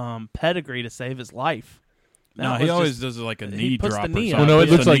a pedigree to save his life. No, he always does like a knee drop or something. Well, no, it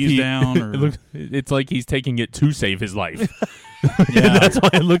looks like it's like he's taking it to save his life. Yeah, that's why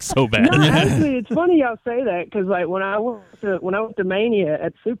it looks so bad. No, actually, it's funny y'all say that because like when I went to Mania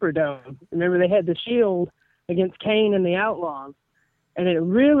at Superdome, remember they had the Shield against Kane and the Outlaws, and it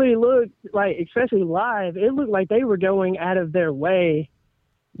really looked like, especially live, it looked like they were going out of their way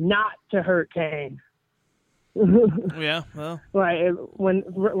not to hurt Kane. Yeah, well, like when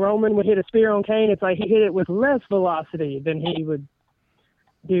Roman would hit a spear on Kane, it's like he hit it with less velocity than he would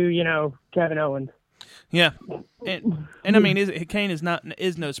do, Kevin Owens. Yeah, and I mean, Kane is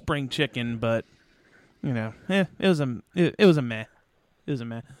no spring chicken, but it was a meh. It was a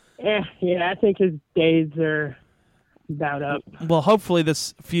meh. Yeah, I think his days are about up. Well, hopefully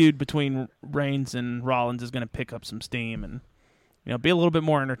this feud between Reigns and Rollins is going to pick up some steam and be a little bit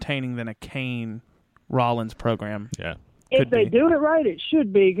more entertaining than a Kane Rollins program. Yeah. If they do it right, it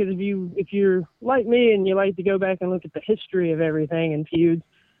should be, because if you're like me and you like to go back and look at the history of everything and feuds,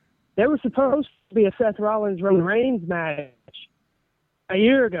 there was supposed to be a Seth Rollins-Roman Reigns match a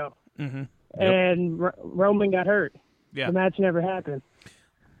year ago, and Roman got hurt. Yeah. The match never happened.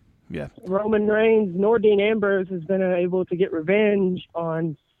 Yeah. Roman Reigns nor Dean Ambrose has been able to get revenge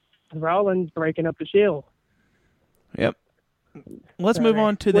on Rollins breaking up the Shield. Yep. Let's move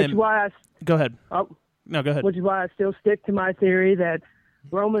on to them. Go ahead. Oh, no, go ahead. Which is why I still stick to my theory that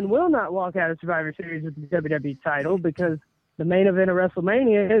Roman will not walk out of Survivor Series with the WWE title, because the main event of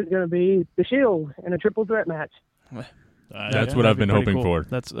WrestleMania is going to be the Shield in a triple threat match. That's what I've been hoping for.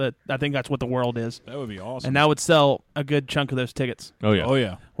 That's I think that's what the world is. That would be awesome. And that would sell a good chunk of those tickets. Oh, yeah. Oh,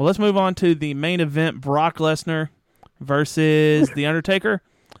 yeah. Well, let's move on to the main event, Brock Lesnar versus The Undertaker.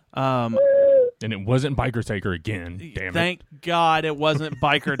 And it wasn't Biker Taker again. Damn it. Thank God it wasn't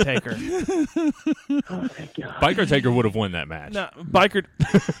Biker Taker. Oh, thank God. Biker Taker would have won that match. No, Biker.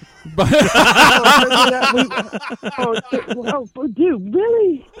 Dude,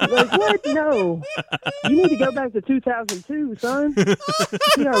 really? Like, what? No. You need to go back to 2002, son.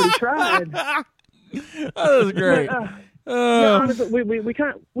 He already tried. That was great. Yeah, honestly, we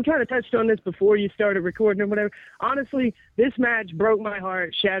kind of touched on this before you started recording or whatever. Honestly, this match broke my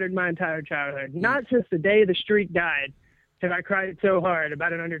heart, shattered my entire childhood. Not since the day the streak died have I cried so hard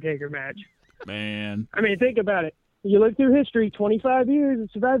about an Undertaker match. Man. I mean, think about it. You look through history, 25 years of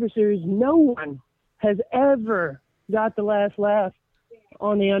Survivor Series, no one has ever got the last laugh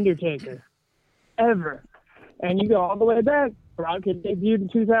on The Undertaker. Ever. And you go all the way back. Brock had debuted in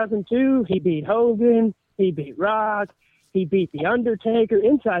 2002. He beat Hogan. He beat Rock. He beat The Undertaker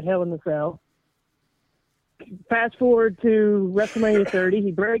inside Hell in the Cell. Fast forward to WrestleMania 30,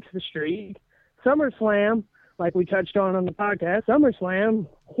 he breaks the streak. SummerSlam, like we touched on the podcast, SummerSlam,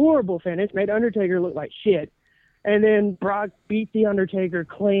 horrible finish, made Undertaker look like shit. And then Brock beat The Undertaker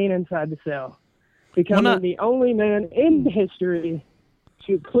clean inside the cell, becoming the only man in history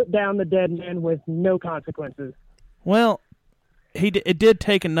to put down the dead man with no consequences. Well, it did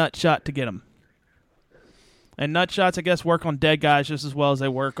take a nut shot to get him. And nut shots, I guess, work on dead guys just as well as they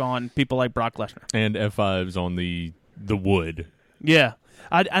work on people like Brock Lesnar. And F5s on the wood. Yeah.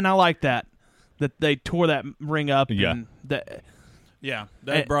 I like that they tore that ring up. Yeah. And Yeah,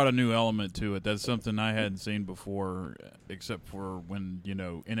 that brought a new element to it. That's something I hadn't seen before, except for when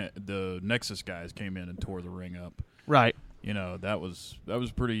the Nexus guys came in and tore the ring up. Right. That was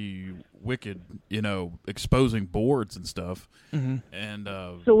pretty wicked. Exposing boards and stuff. Mm-hmm. And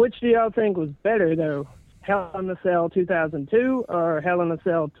So which do y'all think was better though? Hell in a Cell 2002 or Hell in a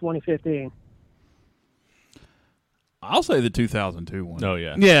Cell 2015? I'll say the 2002 one. Oh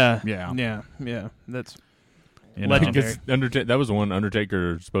yeah. Yeah. That's legendary. Because that was the one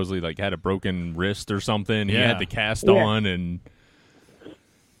Undertaker supposedly had a broken wrist or something. He Yeah. had the cast on, and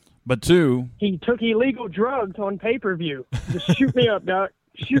but two, He took illegal drugs on pay-per-view. Just shoot me up, Doc.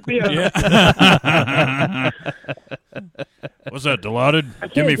 Shoot me up. yeah. What's that,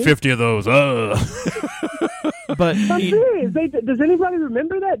 Dilaudid? Give me 50 of those. But I'm serious. Does anybody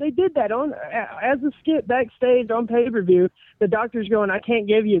remember that? They did that as a skit backstage on pay-per-view. The doctor's going, I can't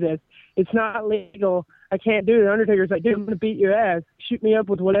give you this. It's not legal. I can't do it. The Undertaker's like, dude, I'm going to beat your ass. Shoot me up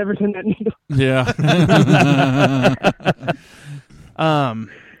with whatever's in that needle. Yeah.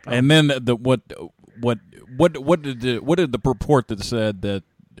 And then what did the purport that said that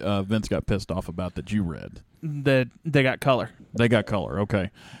Vince got pissed off about that you read? that they got color. They got color, okay.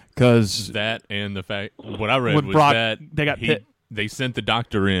 Because that and the fact what I read With was Brock, that they got they sent the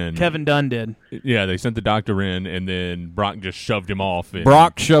doctor in. Kevin Dunn did. Yeah, they sent the doctor in, and then Brock just shoved him off.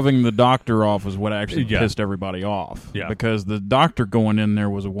 Brock shoving the doctor off is what actually pissed everybody off. Yeah. Because the doctor going in there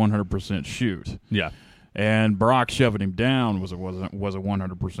was a 100% shoot. Yeah. And Brock shoving him down was a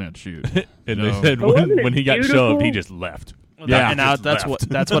 100% shoot. And they said when he got shoved, he just left. Yeah, and that's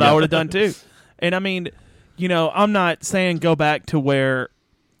what I would have done too. And I mean, I'm not saying go back to where,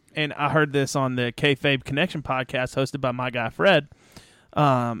 and I heard this on the Kayfabe Connection podcast hosted by my guy Fred.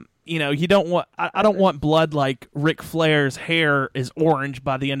 You don't want. I don't want blood like Ric Flair's hair is orange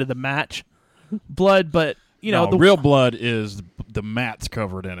by the end of the match. Blood, but the real blood is the mat's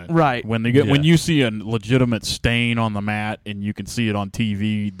covered in it. Right. When you see a legitimate stain on the mat and you can see it on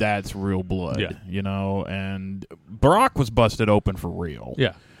TV, that's real blood. Yeah. And Brock was busted open for real.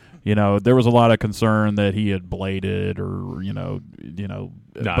 Yeah. There was a lot of concern that he had bladed or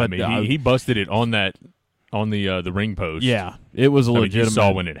I mean, he busted it on the ring post. Yeah, it was a legitimate. You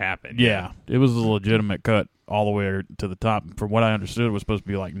saw when it happened. Yeah, it was a legitimate cut all the way to the top. From what I understood, it was supposed to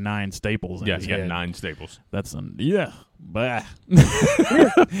be like 9 staples. Yeah, he got 9 staples. That's bah.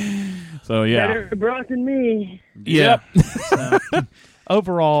 So yeah, Better Brock than me. Yeah. So,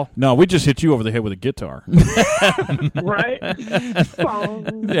 overall, no, we just hit you over the head with a guitar. Right?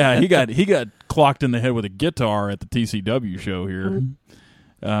 Yeah, he got clocked in the head with a guitar at the TCW show here.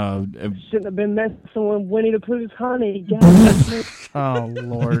 Shouldn't have been messing with Winnie the Pooh's honey. Oh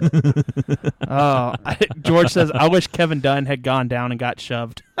Lord. George says, I wish Kevin Dunn had gone down and got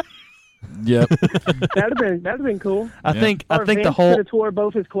shoved. Yep. That'd have been cool. I think Vince the whole could have tore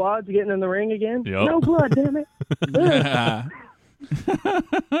both his quads getting in the ring again. Yep. No blood, damn it.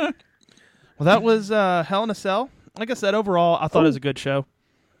 Well, that was Hell in a Cell. Like I said, overall, I thought it was a good show.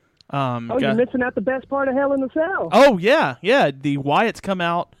 You're missing out the best part of Hell in a Cell. Oh, yeah. The Wyatts come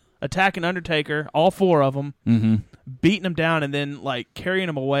out, attacking Undertaker, all 4 of them, beating him down, and then, carrying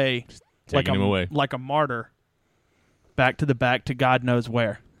him away. Taking him away. Like a martyr. Back to God knows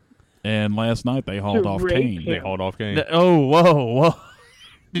where. And last night they hauled off Kane. They hauled off Kane. Whoa.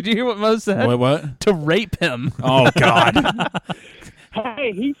 Did you hear what Moe said? What? To rape him. Oh, God.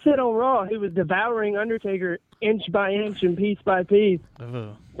 Hey, he said on Raw he was devouring Undertaker inch by inch and piece by piece.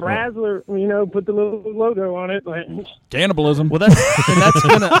 Brazzler, put the little logo on it. Cannibalism. Well,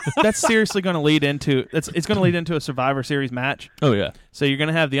 that's seriously going to lead into it's going to lead into a Survivor Series match. Oh yeah. So you're going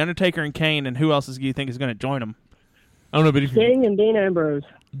to have the Undertaker and Kane, and who else do you think is going to join them? I don't know, but Sting and Dean Ambrose.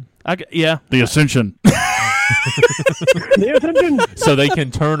 Yeah. The Ascension. The Ascension. So they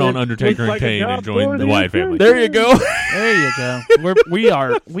can turn on Undertaker and Kane and join the Wyatt family. There you go. There you go. We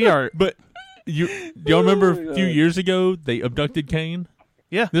are. But y'all remember a few years ago they abducted Kane?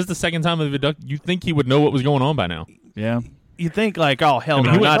 Yeah. This is the second time they've abducted. You think he would know what was going on by now? Yeah. You think no, he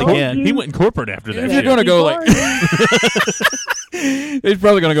not again. He went corporate after that. If you're going to go he's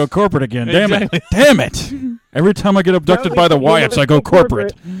probably going to go corporate again. Damn it. Every time I get abducted by the Wyatts, I go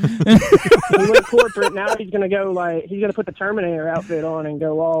corporate. He went corporate. Now he's going to go he's going to put the Terminator outfit on and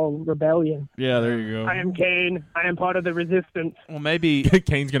go all rebellion. Yeah, there you go. I am Kane. I am part of the resistance. Well, maybe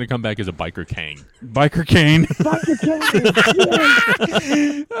Kane's going to come back as a biker Kane. Biker Kane. Biker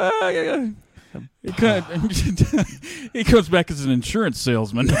Kane. He comes back as an insurance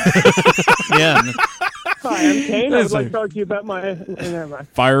salesman. Yeah. Hi, I'm Kane. I would like to talk to you about my... Never mind.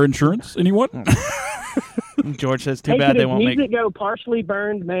 Fire insurance? Anyone? George says, too Hey, bad could they his won't make... music go partially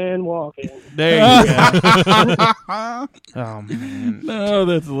burned man walking? There you go. Oh, man. No,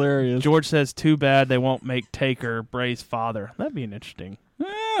 that's hilarious. George says, too bad they won't make Taker Bray's father. That'd be an interesting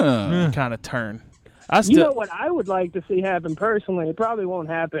kind of turn. You know what I would like to see happen personally? It probably won't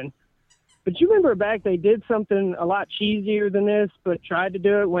happen. But you remember back they did something a lot cheesier than this, but tried to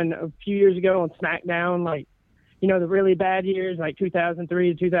do it when a few years ago on SmackDown, like, you know, the really bad years, like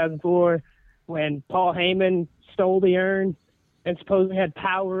 2003 to 2004, when Paul Heyman stole the urn and supposedly had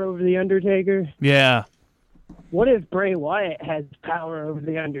power over The Undertaker. Yeah. What if Bray Wyatt has power over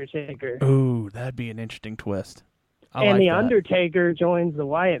The Undertaker? Ooh, that'd be an interesting twist. And The Undertaker joins the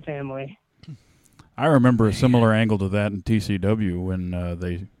Wyatt family. I remember a similar angle to that in TCW when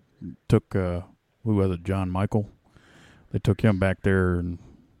they took, who was it, Shawn Michaels? They took him back there and...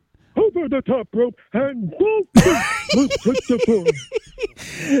 Over the top rope and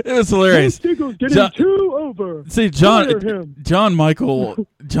it was hilarious. Moe getting 2 over. See, Shawn Michaels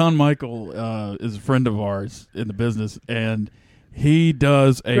is a friend of ours in the business, and he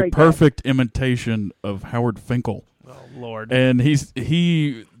does a perfect imitation of Howard Finkel. Oh Lord! And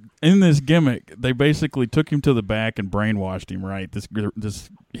he in this gimmick, they basically took him to the back and brainwashed him. Right, this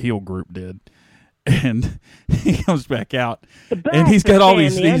heel group did. And he comes back out, and he's got all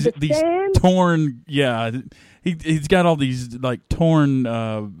these torn. Yeah, he's got all these like torn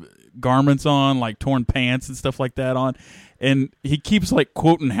garments on, like torn pants and stuff like that on, and he keeps like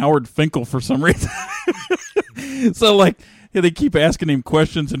quoting Howard Finkel for some reason. So like they keep asking him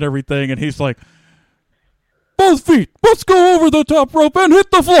questions and everything, and he's like, "Both feet, let's go over the top rope and hit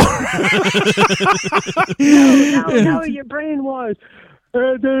the floor." No, your brain was.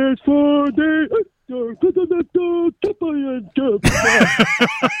 And there's 4 days.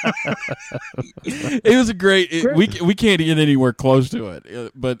 It was a great. We can't get anywhere close to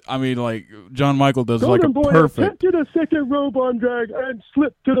it, but I mean, like Shawn Michaels does like a perfect. Get a second rope on drag and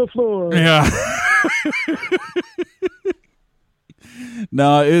slip to the floor. Yeah.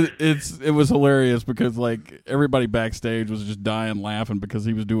 No, it was hilarious because like everybody backstage was just dying laughing because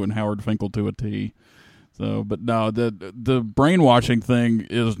he was doing Howard Finkel to a T. So, but no, the brainwashing thing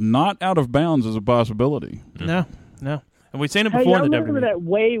is not out of bounds as a possibility. No, and we've seen it before in the WWE. Remember that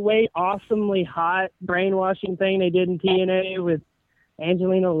way awesomely hot brainwashing thing they did in TNA with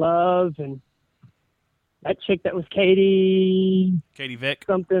Angelina Love and that chick that was Katie Vick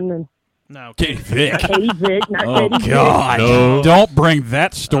something and. No, Katie Vick. Katie Vick, not oh, Katie God. Vick. No. Don't bring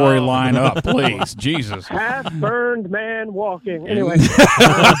that storyline up, please. Jesus. Half-burned man walking. Anyway.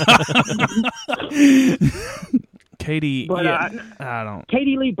 Katie, but, I don't.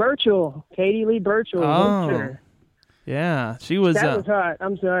 Katie Lee Burchill. Oh. Yeah, she was. That was hot.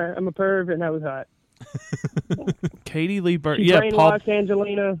 I'm sorry. I'm a perv, and that was hot. Katie Lee Burchill. She brainwashed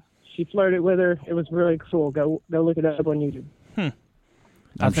Angelina. She flirted with her. It was really cool. Go look it up on YouTube.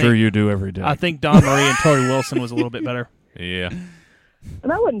 I'm sure you do every day. I think Dawn Marie and Tori Wilson was a little bit better. Yeah. And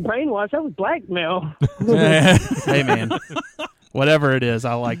that wasn't brainwash. That was blackmail. Hey, man. Whatever it is,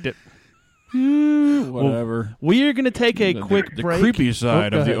 I liked it. Whatever. Well, we are going to take a quick break. The creepy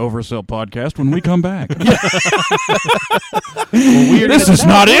side of the Oversell podcast when we come back. This is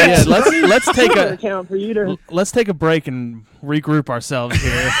not it. Yeah, let's take a break and regroup ourselves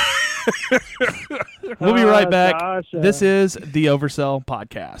here. We'll be right back. Gosh, This is the Oversell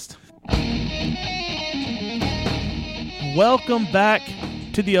Podcast. Welcome back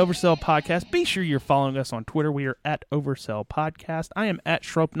to the Oversell Podcast. Be sure you're following us on Twitter. We are at Oversell Podcast. I am at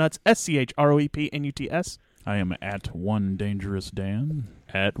Schroepnuts, SCHROEPNUTS. I am at One Dangerous Dan.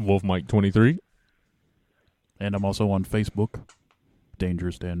 At WolfMike23. And I'm also on Facebook,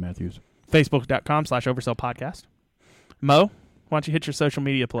 Dangerous Dan Matthews. Facebook.com/Oversell Podcast. Mo, why don't you hit your social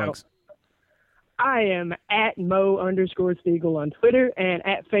media plugs? I am at Moe_Stegall on Twitter and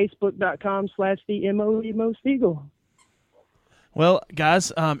at Facebook.com/TheMoe Moe Stegall. Well,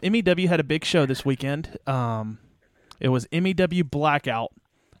 guys, MEW had a big show this weekend. It was MEW Blackout.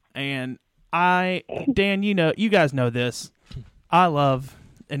 And Dan, you guys know this. I love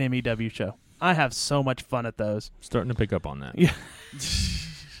an MEW show. I have so much fun at those. Starting to pick up on that. Yeah.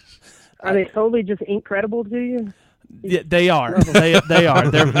 Are they totally just incredible to you? Yeah, they are. They are.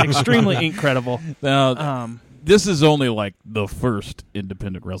 They're extremely incredible. Now, this is only like the first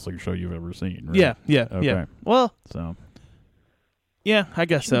independent wrestling show you've ever seen, right? Yeah. Okay. Yeah. Well, so yeah, I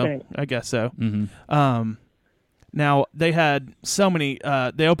guess so. Okay. Mm-hmm. Now they had so many.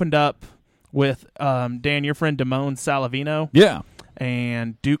 They opened up with Dan, your friend Damone Salavino. Yeah.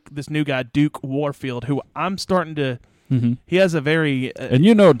 And this new guy Duke Warfield, who I'm starting to. Mm-hmm. He has a very and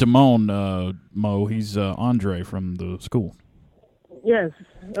Damone, Mo. He's Andre from the school. Yes.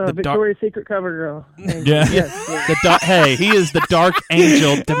 Victoria's Secret cover girl. And Yeah. yes. Hey, he is the dark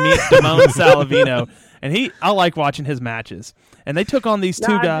angel, Damone Salavino, and I like watching his matches. And they took on these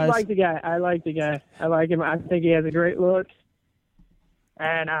two guys. I like the guy. I like him. I think he has a great look.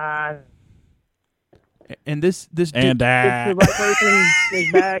 And this it's the right person.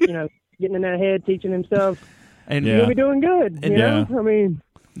 He's back, getting in that head, teaching himself. And he'll be doing good. You know? I mean,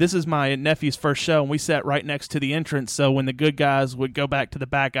 this is my nephew's first show, and we sat right next to the entrance. So when the good guys would go back to the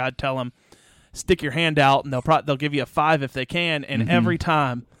back, I'd tell them, "Stick your hand out, and they'll give you a 5 if they can." And every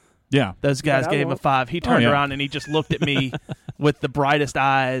time, those guys gave him a 5. He turned around and he just looked at me with the brightest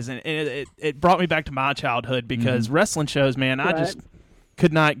eyes, and it brought me back to my childhood because wrestling shows, man, I just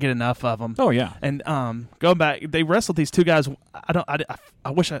could not get enough of them. Oh yeah. And going back, they wrestled these two guys.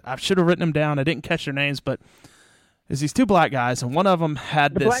 I wish I should have written them down. I didn't catch their names, but there's these two black guys, and one of them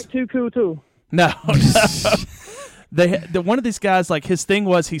had the black too cool too. No. One of these guys, like, his thing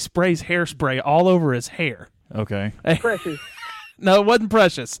was he sprays hairspray all over his hair. Okay. Precious. No, it wasn't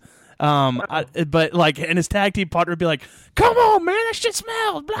Precious. But like, and his tag team partner would be like, "Come on, man, that shit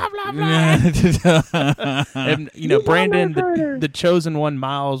smells." Blah blah blah. And Brandon, the chosen one,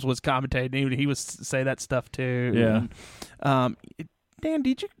 Miles, was commentating. He would say that stuff too. Yeah. And, Dan, do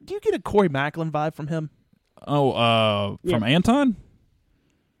you get a Corey Macklin vibe from him? Oh, from Anton,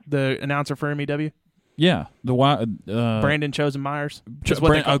 the announcer for MEW. Yeah, Brandon Chosen Myers.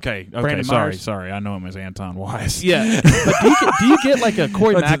 Okay. Brandon Sorry. I know him as Anton Wise. Yeah, but do you get like a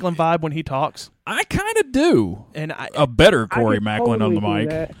Corey Macklin vibe when he talks? I kind of do, and a better Corey Macklin totally on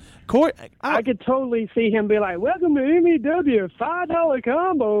the mic. Corey, I could totally see him be like, "Welcome to MEW, $5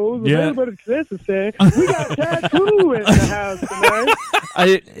 combos, a little bit of consistency. We got tattoo in the house tonight."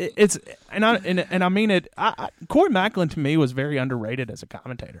 I mean it. Corey Macklin to me was very underrated as a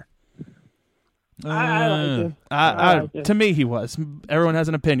commentator. I like him. To me, he was. Everyone has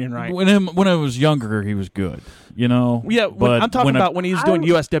an opinion, right? When I was younger, he was good. Yeah, but I'm talking about when he was doing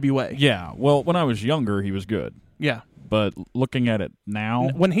USWA. Yeah, well, when I was younger, he was good. Yeah. But looking at it now,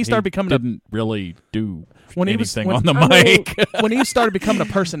 when he started becoming didn't really do anything on the mic. When he started becoming a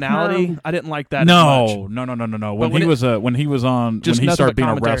personality, I didn't like that. No. When he started being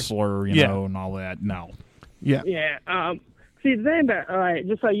a wrestler, and all that. No. Yeah. Yeah. See, the thing about, all right,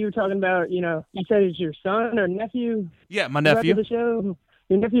 just like you were talking about, you said it's your son or nephew. Yeah, my nephew. The show,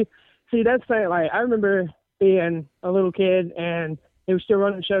 your nephew. See, that's the thing. Like, I remember being a little kid and they were still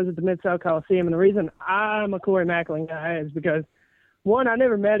running shows at the Mid-South Coliseum. And the reason I'm a Corey Macklin guy is because, one, I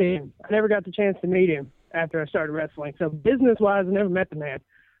never met him. I never got the chance to meet him after I started wrestling. So business-wise, I never met the man.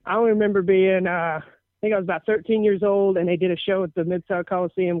 I only remember being, I think I was about 13 years old, and they did a show at the Mid-South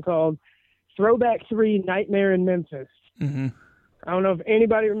Coliseum called Throwback 3 Nightmare in Memphis. Mm-hmm. I don't know if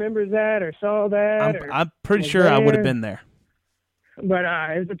anybody remembers that or saw that. I'm pretty sure I would have been there. But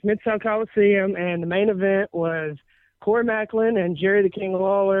it was at the Mid-South Coliseum, and the main event was Corey Macklin and Jerry the King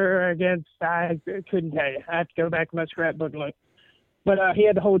Lawler against, I couldn't tell you. I have to go back to my scrapbook look. But he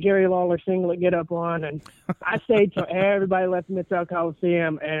had the whole Jerry Lawler singlet get up on, and I stayed till everybody left the Mid-South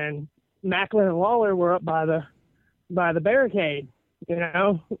Coliseum, and Macklin and Lawler were up by the barricade,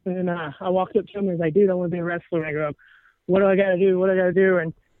 And I walked up to him and was like, "Dude, I want to be a wrestler." And I go, "What do I got to do? What do I got to do?"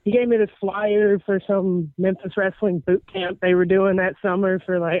 And he gave me this flyer for some Memphis Wrestling boot camp they were doing that summer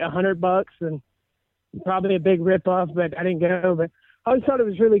for like $100, and probably a big ripoff, but I didn't go. But I always thought it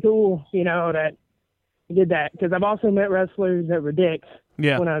was really cool, that he did that, because I've also met wrestlers that were dicks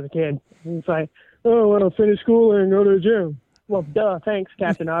when I was a kid. And it's like, "Oh, well, I'll finish school and go to the gym." Well, duh, thanks,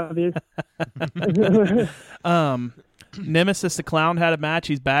 Captain Obvious. Nemesis the Clown had a match.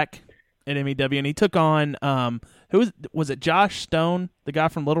 He's back at MEW, and he took on who was it? Josh Stone, the guy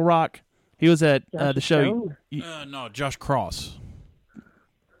from Little Rock. He was at the show. No, Josh Cross.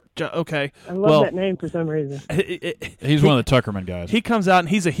 Okay, I love that name for some reason. He's one of the Tuckerman guys. He comes out and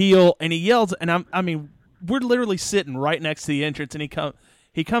he's a heel, and he yells, and we're literally sitting right next to the entrance, and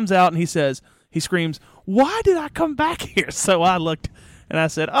he comes out and he screams, "Why did I come back here?" So I looked. And I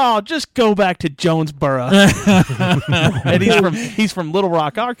said, "Oh, just go back to Jonesboro." And he's from Little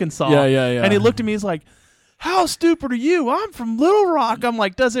Rock, Arkansas. Yeah. And he looked at me, he's like, "How stupid are you? I'm from Little Rock." I'm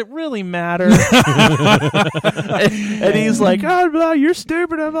like, "Does it really matter?" and he's like, "Oh, you're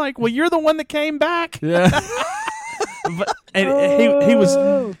stupid." I'm like, "Well, you're the one that came back." Yeah.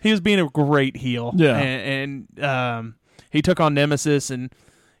 He was being a great heel. Yeah. And he took on Nemesis, and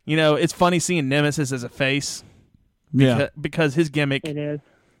it's funny seeing Nemesis as a face. Because his gimmick,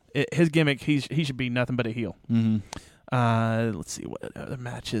 he should be nothing but a heel. Mm-hmm. Let's see what other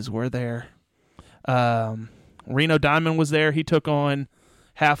matches were there. Reno Diamond was there. He took on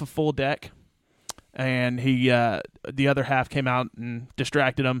half a full deck, and he the other half came out and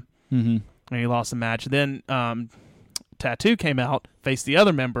distracted him, and he lost the match. Then Tattoo came out, faced the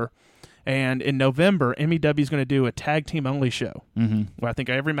other member, and in November, MEW is going to do a tag team only show. Where I think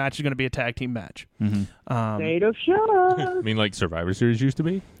every match is going to be a tag team match. State of show. I mean, like Survivor Series used to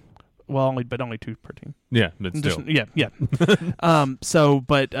be. Well, only 2 per team. Yeah, but still. Yeah.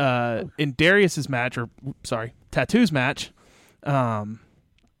 But in Darius's match, Tattoo's match,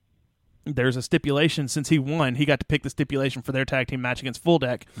 there's a stipulation. Since he won, he got to pick the stipulation for their tag team match against Full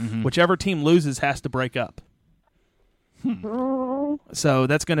Deck. Whichever team loses has to break up. So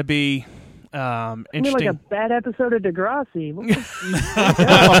that's going to be interesting. Like a bad episode of Degrassi.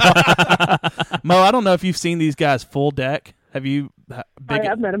 Mo, I don't know if you've seen these guys Full Deck. Have you?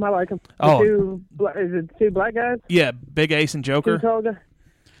 I've met him. I like him. Is it 2 black guys? Yeah, Big Ace and Joker. 2 tall guys.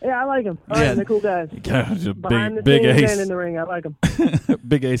 Yeah, I like them. They're cool guys. Behind the Big scenes Ace. and in the ring, I like them.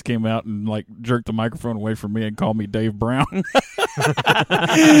 Big Ace came out and jerked the microphone away from me and called me Dave Brown. Listen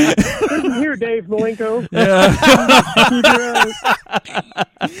here, Dave Malenko. Yeah.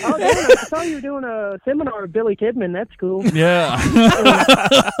 I saw you were doing a seminar with Billy Kidman. That's cool. Yeah.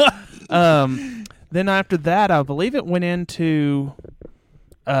 Then after that, I believe it went into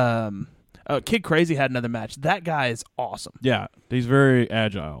Kid Crazy had another match. That guy is awesome. Yeah, he's very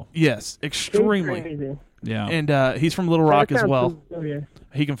agile. Yes, extremely. Crazy. Yeah. And he's from Little Rock as well. Familiar.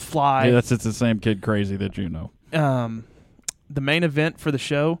 He can fly. Yeah, it's the same Kid Crazy that you know. The main event for the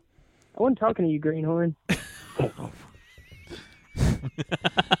show. I wasn't talking to you, Greenhorn.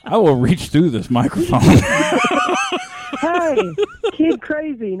 I will reach through this microphone. Hey, Kid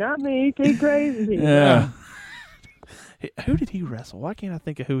Crazy, not me. Kid Crazy. Yeah. Who did he wrestle? Why can't I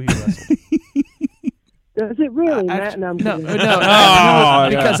think of who he wrestled? Does it really, Matt? No, kidding.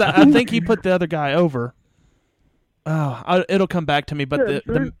 Because I think he put the other guy over. Oh, it'll come back to me. But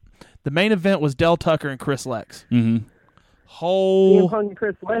the main event was Del Tucker and Chris Lex. CM Punk and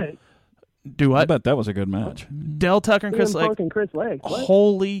Chris Lex. Do what? I bet that was a good match. Del Tucker and Chris CM Lex. Punk and Chris Lex. What?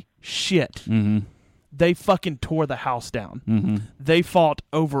 Holy shit! They fucking tore the house down. They fought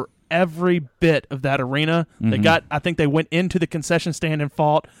over every bit of that arena. I think they went into the concession stand and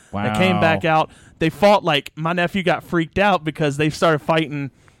fought. Wow. They came back out. They fought my nephew got freaked out because they started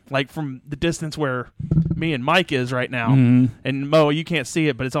fighting from the distance where me and Mike is right now. And Mo, you can't see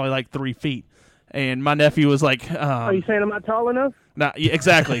it, but it's only 3 feet. And my nephew was like, are you saying I'm not tall enough? Nah, yeah,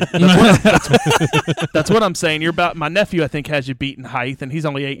 exactly. That's what I'm saying. You're about my nephew. I think has you beat in height, and he's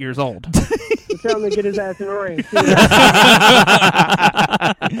only 8 years old. Tell him to get his ass in the ring.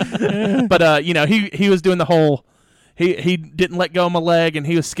 But he was doing the whole. He didn't let go of my leg, and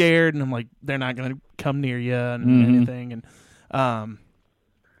he was scared. And I'm like, they're not going to come near you and anything. And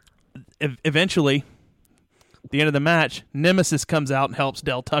eventually, at the end of the match, Nemesis comes out and helps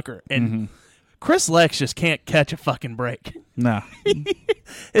Del Tucker, and Chris Lex just can't catch a fucking break. Nah.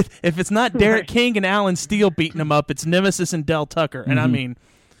 If it's not Derek King and Alan Steele beating him up, it's Nemesis and Del Tucker. And I mean,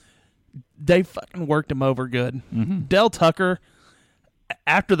 they fucking worked him over good. Del Tucker,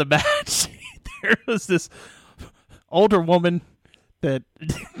 after the match, there was this older woman that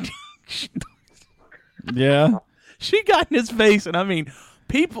she got in his face, and I mean,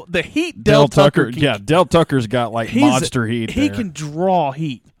 the heat Del Tucker Del Tucker's got monster heat. He there. can draw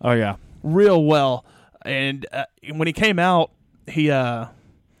heat. Oh yeah. Real well. And when he came out, he was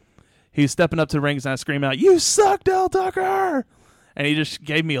stepping up to the ring and I screamed out, "You suck, Del Tucker!" And he just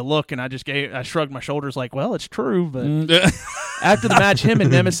gave me a look, and I shrugged my shoulders like, well, it's true. But after the match, him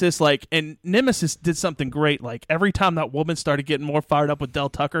and Nemesis, and Nemesis did something great. Every time that woman started getting more fired up with Del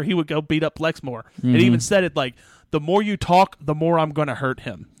Tucker, he would go beat up Lex more. And he even said it the more you talk, the more I'm going to hurt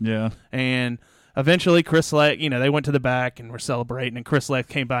him. Yeah. And eventually, Chris Lex, they went to the back and were celebrating, and Chris Lex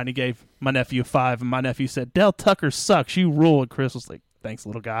came by and he gave my nephew a 5, and my nephew said, "Del Tucker sucks, you rule." And Chris was like, "Thanks,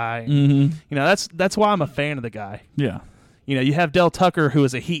 little guy." That's why I'm a fan of the guy. Yeah. You have Del Tucker, who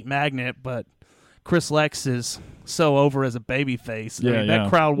is a heat magnet, but Chris Lex is so over as a baby face. That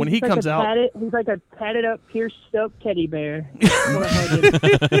crowd, when he comes out... he's like a tatted up, pierced up teddy bear.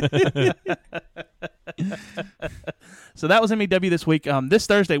 So that was MEW this week. This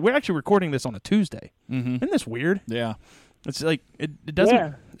Thursday, we're actually recording this on a Tuesday. Isn't this weird? Yeah. It's it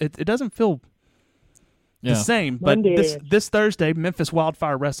doesn't it doesn't feel the same. But this Thursday, Memphis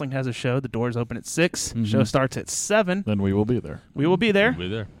Wildfire Wrestling has a show. The doors open at 6. Show starts at 7. Then we will be there. We will be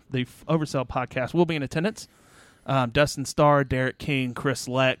there. The Oversell podcast will be in attendance. Dustin Starr, Derek King, Chris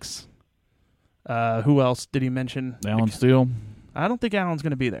Lex. Who else did he mention? Alan Steele. I don't think Alan's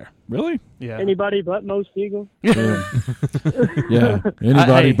going to be there. Really? Yeah. Anybody but Moe Stegall? Yeah.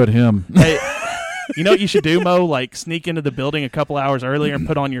 Anybody but him. Hey, you know what you should do, Mo? Sneak into the building a couple hours earlier and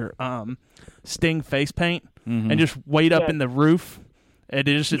put on your Sting face paint. and just wait up in the roof. And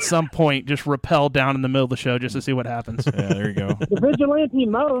just at some point, just rappel down in the middle of the show just to see what happens. Yeah, there you go. The vigilante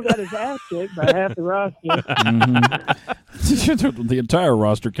Moe got his ass kicked by half the roster. The entire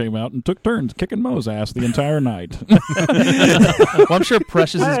roster came out and took turns kicking Moe's ass the entire night. Well, I'm sure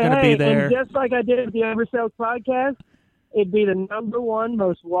Precious is going to be there. And just like I did at the Oversell podcast, it'd be the #1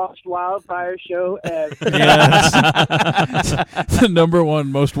 most watched wildfire show ever. The #1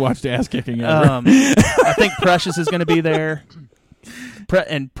 most watched ass kicking ever. I think Precious is going to be there.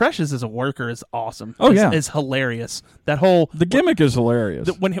 And Precious as a worker is awesome. Oh, yeah. Is hilarious. That whole the gimmick is hilarious.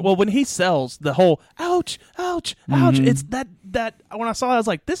 When he sells the whole ouch, ouch, ouch. It's that when I saw it, I was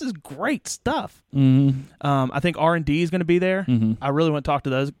like, this is great stuff. I think R&D is going to be there. I really want to talk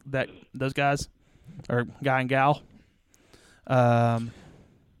to those guys or guy and gal. I'm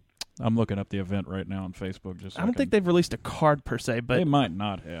looking up the event right now on Facebook. I don't think they've released a card per se, but they might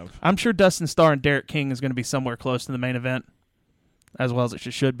not have. I'm sure Dustin Starr and Derek King is going to be somewhere close to the main event, as well as it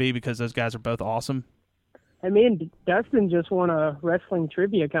should be, because those guys are both awesome. I mean, Dustin just won a wrestling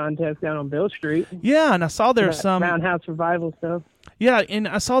trivia contest down on Bill Street. Yeah, and I saw there's some Roundhouse Revival stuff. Yeah, and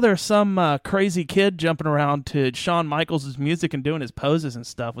I saw there's some crazy kid jumping around to Shawn Michaels' music and doing his poses and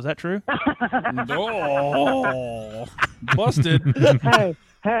stuff. Was that true? Oh, busted.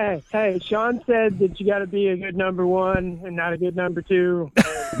 Hey, Shawn said that you got to be a good #1 and not a good #2.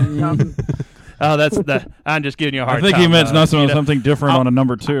 Oh, I'm just giving you a hard time. I think he meant something different on a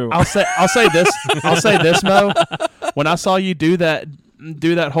 #2. I'll say this. I'll say this, Mo. When I saw you do that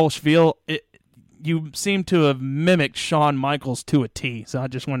whole spiel, you seem to have mimicked Shawn Michaels to a T. So I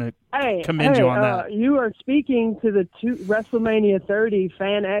just want to commend you on that. You are speaking to the WrestleMania 30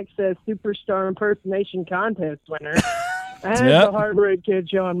 Fan Access Superstar Impersonation Contest winner. And the Heartbreak Kid,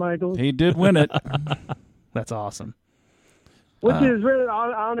 Shawn Michaels. He did win it. That's awesome. Which is really,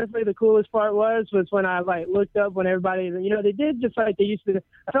 honestly, the coolest part was when I looked up when everybody, they did just like they used to.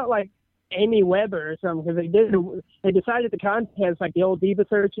 I felt like Amy Weber or something, because they decided the contest, like the old Diva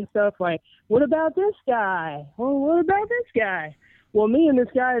Search and stuff, like, what about this guy? Well, what about this guy? Well, me and this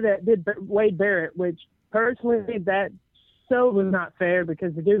guy that did Wade Barrett, which personally that was not fair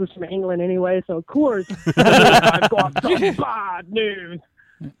because the dude was from England anyway, so of course I've got some bad news.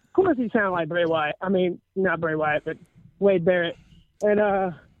 Of course he sounded like Bray Wyatt. I mean, not Bray Wyatt, but Wade Barrett. And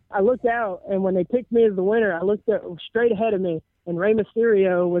I looked out, and when they picked me as the winner, I looked straight ahead of me, and Rey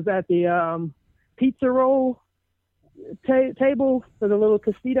Mysterio was at the pizza roll table for the little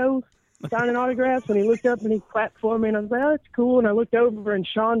Castitos signing autographs, and he looked up and he clapped for me, and I was like, oh, that's cool. And I looked over, and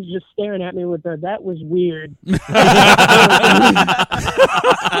Sean's just staring at me with that was weird.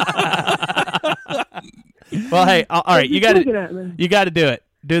 Well, hey, all right, you got to do it.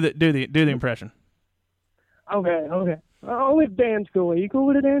 Do the impression. Okay. Only Dan's cool. Are you cool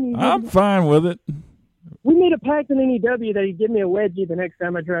with it, Dan? I'm fine with it. We made a pact in NEW that he'd give me a wedgie the next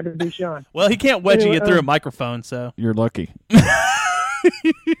time I tried to do Sean. Well, he can't wedgie you through a microphone, so. You're lucky.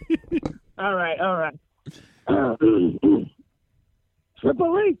 All right.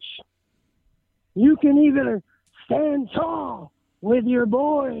 Triple H, you can either stand tall with your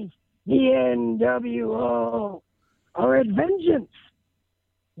boys, the NWO, or at Vengeance,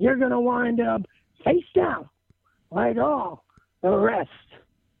 you're going to wind up face down like all the rest.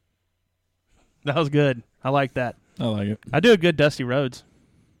 That was good. I like that. I like it. I do a good Dusty Rhodes.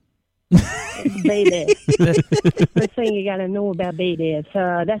 Baby. First thing you got to know about baby is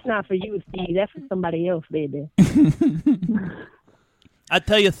that's not for you, Steve. That's for somebody else, baby. I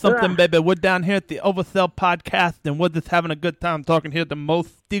tell you something, baby. We're down here at the Oversell podcast, and we're just having a good time talking here to Moe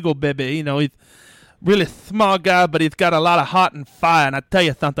Stegall, baby. You know, he's really small guy, but he's got a lot of heart and fire. And I tell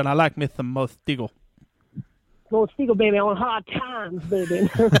you something, I like me some Moe Stegall. Moe Stegall, baby, on hard times, baby.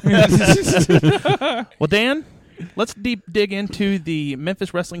 Well, Dan, let's deep dig into the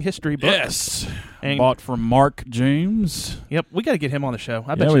Memphis Wrestling history book. Yes. And bought from Mark James. Yep, we got to get him on the show.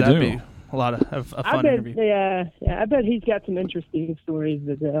 I bet you that'd be a lot of a fun interview. Yeah, I bet he's got some interesting stories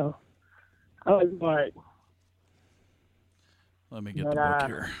to tell. I like Mark. Let me get the book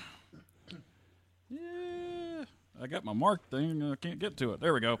here. Yeah, I got my Mark thing. I can't get to it.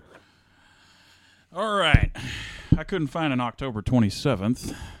 There we go. All right. I couldn't find an October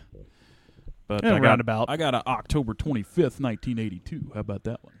 27th. But I got an October 25th, 1982. How about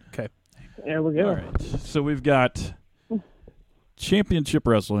that one? Okay. There we go. All right. So we've got Championship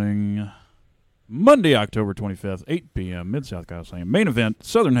Wrestling, Monday, October 25th, 8 p.m., Mid-South Coliseum. Main event,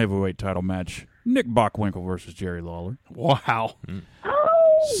 Southern Heavyweight title match, Nick Bockwinkel versus Jerry Lawler. Wow.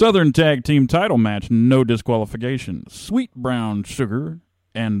 Southern Tag Team title match, no disqualification. Sweet Brown Sugar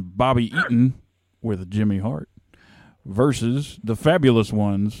and Bobby Eaton with Jimmy Hart versus the Fabulous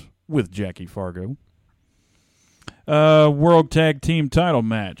Ones with Jackie Fargo. World Tag Team title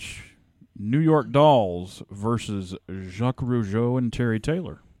match. New York Dolls versus Jacques Rougeau and Terry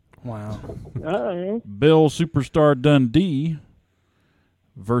Taylor. Wow. Bill Superstar Dundee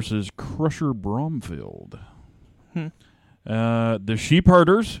versus Crusher Bromfield. The Sheep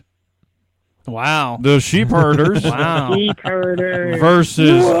Herders. Wow. The Sheep Herders. Wow. Sheep Herders.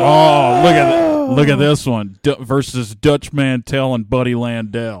 Versus, look at this one. Versus Dutch Mantel and Buddy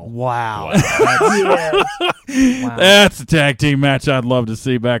Landell. Wow. That's a tag team match I'd love to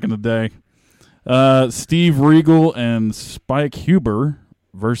see back in the day. Steve Regal and Spike Huber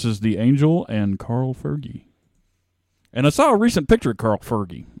versus The Angel and Carl Fergie. And I saw a recent picture of Carl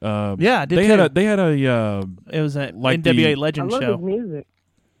Fergie. Yeah, I did they too. had a It was an like NWA I Legend love show. his music.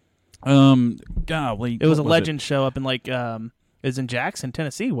 golly, It was a what Legend show up in it was in Jackson,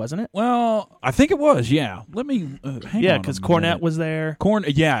 Tennessee, wasn't it? Well, I think it was. Yeah. Let me hang Yeah, on because a Cornette minute. was there.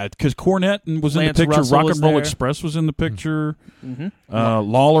 Yeah, because Cornette was Lance in the picture. Russell Rock was and Roll there. Express was in the picture. Mm-hmm.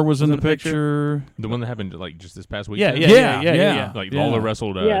 Lawler was in the picture. The one that happened like just this past week. Yeah. Like Yeah. Lawler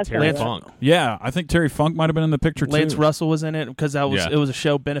wrestled Yeah, Terry Lance- Funk. Yeah, I think Terry Funk might have been in the picture too. Lance Russell was in it because it was a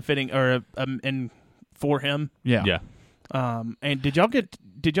show benefiting and for him. Yeah. Yeah. And did y'all get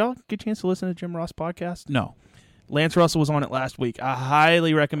a chance to listen to Jim Ross podcast? No. Lance Russell was on it last week. I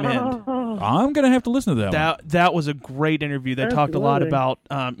highly recommend. I'm going to have to listen to that one. That was a great interview. They talked a lot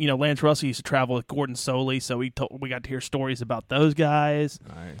Absolutely. about, Lance Russell used to travel with Gordon Soley, so we got to hear stories about those guys.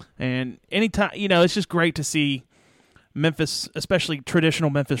 Right. And anytime, it's just great to see Memphis, especially traditional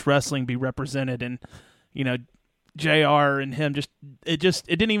Memphis wrestling, be represented. And, JR and him it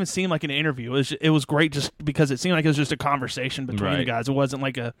didn't even seem like an interview. It was great just because it seemed like it was just a conversation between the guys. It wasn't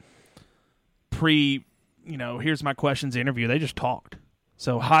like a here's my questions interview. They just talked.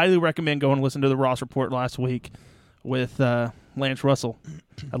 So highly recommend going and listen to the Ross Report last week with Lance Russell.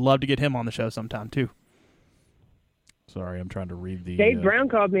 I'd love to get him on the show sometime too. Sorry, I'm trying to read the... Dave Brown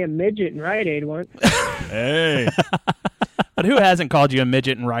called me a midget in Rite Aid once. Hey. But who hasn't called you a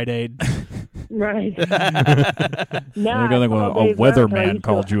midget in Rite Aid? Right. You're going to think a weatherman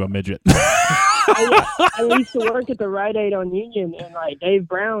called you a midget. I used to work at the Rite Aid on Union, and Dave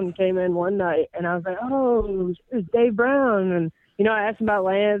Brown came in one night, and I was like, "Oh, it's Dave Brown," and I asked him about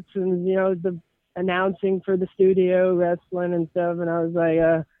Lance and the announcing for the studio wrestling and stuff, and I was like,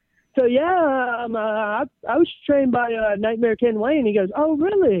 I was trained by Nightmare Ken Wayne." He goes, "Oh,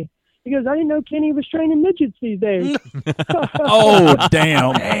 really?" He goes, "I didn't know Kenny was training midgets these days." Oh,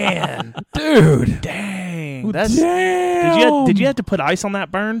 damn. Man. Dude. Dang. Damn. Did you have to put ice on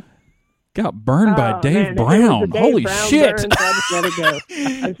that burn? Got burned by Dave Man, it was Brown. the Dave Holy Brown shit. burn, so I just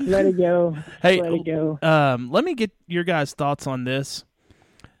let it go. Hey, Let it go. let me get your guys' thoughts on this,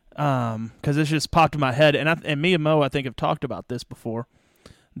 because this just popped in my head, and me and Mo, I think, have talked about this before.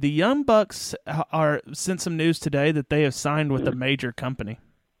 The Young Bucks sent some news today that they have signed with a major company.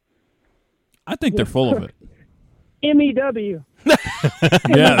 I think they're full of it. MEW.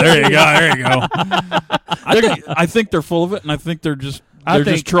 Yeah, there you go. I think they're full of it, and I think they're just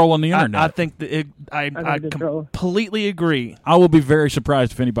trolling the internet. I think that I completely agree. I will be very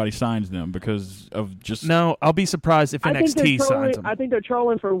surprised if anybody signs them because of just... No, I'll be surprised if NXT signs them. I think they're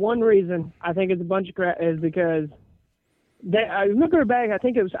trolling for one reason. I think it's a bunch of crap. Is because I remember back. I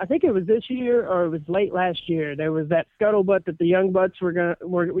think it was this year or it was late last year. There was that scuttlebutt that the Young Bucks were gonna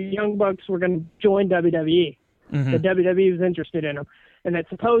join WWE. Mm-hmm. The WWE was interested in them, and that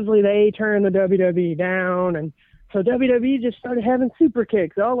supposedly they turned the WWE down, and so WWE just started having super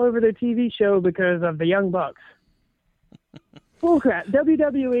kicks all over their TV show because of the Young Bucks. Bull crap.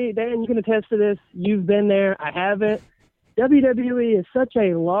 WWE, Dan, you can attest to this. You've been there. I haven't. WWE is such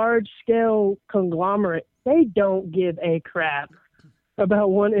a large-scale conglomerate. They don't give a crap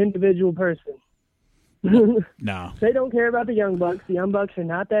about one individual person. No. They don't care about the Young Bucks. The Young Bucks are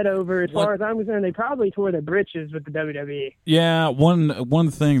not that over. As far as I'm concerned, they probably tore their britches with the WWE. Yeah,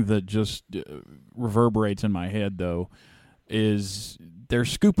 one thing that just reverberates in my head, though, is they're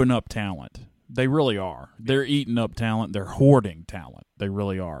scooping up talent. They really are. They're eating up talent. They're hoarding talent. They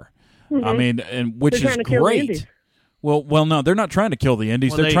really are. Mm-hmm. I mean, and which is great. Well, no, they're not trying to kill the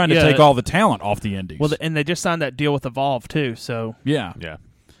indies. They're trying to take all the talent off the indies. Well, and they just signed that deal with Evolve too. So yeah.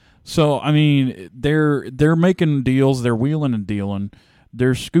 So I mean, they're making deals. They're wheeling and dealing.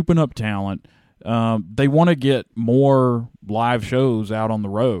 They're scooping up talent. They want to get more live shows out on the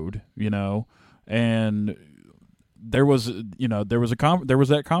road, and there was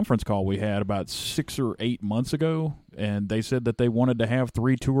that conference call we had about 6 or 8 months ago, and they said that they wanted to have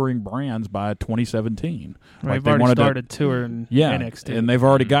 3 touring brands by 2017. They've already started touring NXT, and they've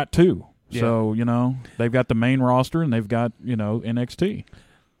already got 2. Yeah. So they've got the main roster and they've got NXT.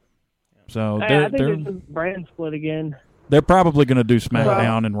 So I think it's a brand split again. They're probably going to do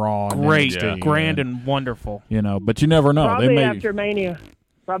SmackDown and Raw. Great, and grand, and wonderful. But you never know. Probably They may after Mania.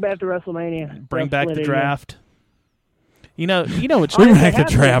 Probably after WrestleMania. Bring back the draft. You know what? Bring back the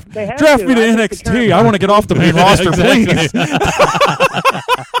draft. Draft me to NXT. I want to get off the main roster, please.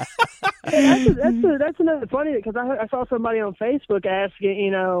 That's another funny because I saw somebody on Facebook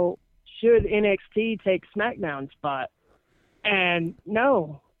asking, should NXT take SmackDown's spot? And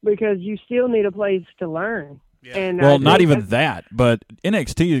no, because you still need a place to learn. Yeah. And not even that, but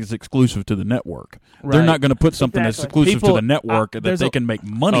NXT is exclusive to the network. Right. They're not going to put something that's exclusive to the network that they can make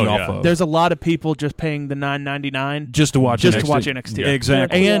money off of. There's a lot of people just paying the $9.99 just to watch NXT. Yeah.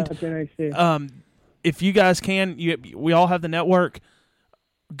 Exactly. And if you guys can, we all have the network.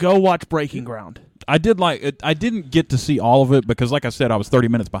 Go watch Breaking Ground. I did like it. I didn't get to see all of it because, like I said, I was 30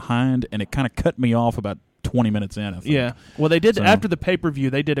 minutes behind, and it kind of cut me off about 20 minutes in. I think. Yeah. Well, they did after the pay-per-view.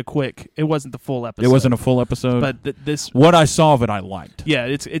 They did a quick. It wasn't the full episode. It wasn't a full episode. But what I saw of it, I liked. Yeah,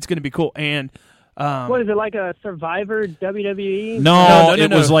 it's going to be cool. And what is it, like a Survivor WWE? No,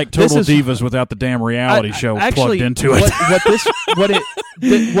 it was like Total Divas without the damn reality show plugged into it.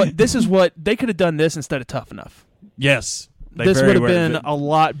 This is what they could have done this instead of Tough Enough. Yes. This would have been a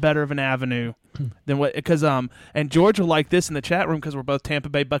lot better of an avenue than what, because and George will like this in the chat room because we're both Tampa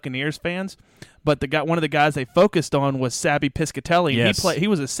Bay Buccaneers fans. But one of the guys they focused on was Sabby Piscatelli. Yes. He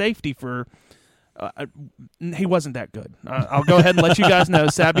was a safety for. He wasn't that good. I'll go ahead and let you guys know.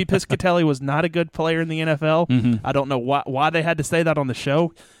 Sabby Piscatelli was not a good player in the NFL. Mm-hmm. I don't know why they had to say that on the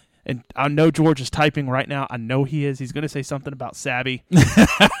show. And I know George is typing right now. I know he is. He's going to say something about Sabby.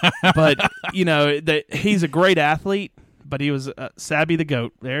 But he's a great athlete. But he was Sabby the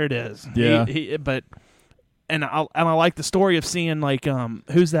GOAT. There it is. Yeah. And I like the story of seeing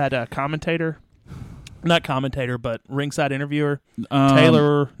who's that commentator? Not commentator, but ringside interviewer.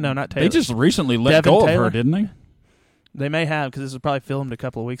 Taylor. No, not Taylor. They just recently let Devin go Taylor? of her, didn't they? They may have because this was probably filmed a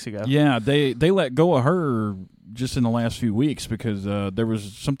couple of weeks ago. Yeah, they let go of her just in the last few weeks because there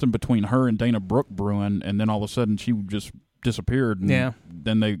was something between her and Dana Brooke brewing, and then all of a sudden she just disappeared. And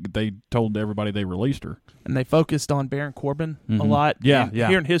then they told everybody they released her. And they focused on Baron Corbin a lot. Yeah, and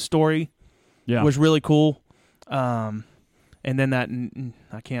hearing his story was really cool. And then that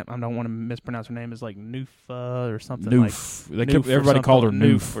I don't want to mispronounce her name. Is like Noof or something. Noof. Everybody called her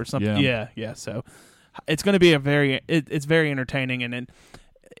Noof or something. Yeah. So it's going to be it's very entertaining, and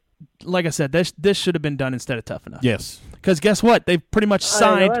like I said, this should have been done instead of Tough Enough. Yes. Because guess what? They've pretty much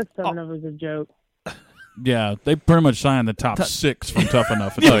signed. Tough Enough was a joke. Yeah, they pretty much signed the top 6 from Tough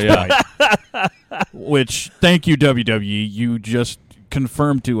Enough. Which, thank you, WWE. You just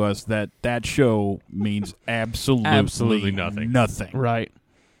confirmed to us that show means absolutely nothing. Right.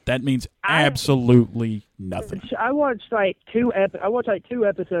 That means absolutely nothing. I watched like 2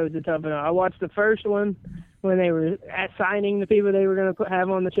 episodes of Tough Enough. I watched the first one when they were assigning the people they were going to have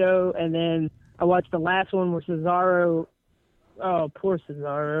on the show, and then I watched the last one where Cesaro. Oh, poor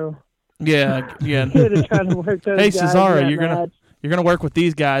Cesaro. Yeah. Trying to work those hey, guys Cesaro, you're gonna work with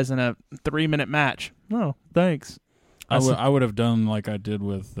these guys in a 3-minute match. Oh, thanks. I would have done like I did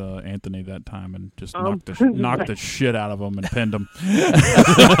with Anthony that time and just knocked the shit out of him and pinned him. Man,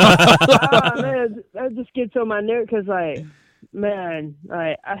 that just gets on my nerve because, I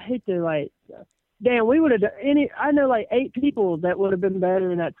hate to damn, we would have done I know 8 people that would have been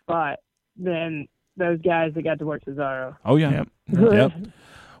better in that spot than those guys that got to work Cesaro. Oh yeah. Yep.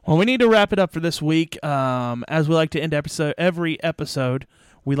 Well, we need to wrap it up for this week. As we like to end every episode,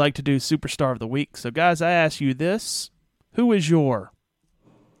 we like to do Superstar of the Week. So, guys, I ask you this. Who is your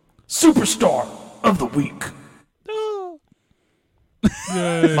Superstar of the Week?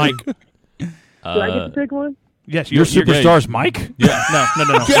 Mike. Do I get to pick one? Yes, your Superstar's Mike? Yeah. No.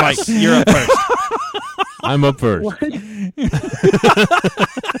 Yes. Mike, you're up first. I'm up first. What?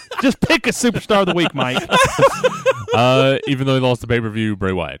 Just pick a Superstar of the Week, Mike. Even though he lost the pay-per-view,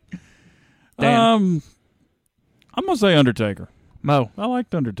 Bray Wyatt. I'm going to say Undertaker. Mo. I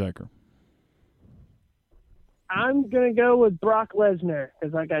liked Undertaker. I'm going to go with Brock Lesnar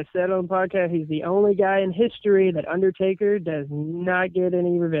because, like I said on the podcast, he's the only guy in history that Undertaker does not get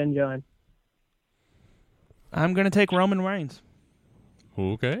any revenge on. I'm going to take Roman Reigns.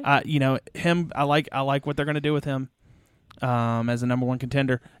 Okay. Him. I like what they're going to do with him as a number 1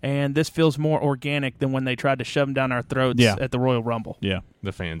 contender, and this feels more organic than when they tried to shove him down our throats at the Royal Rumble. Yeah,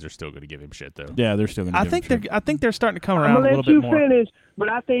 the fans are still going to give him shit though. Yeah, they're still going to. I think they're starting to come around a little bit more. I'm going to let you finish, but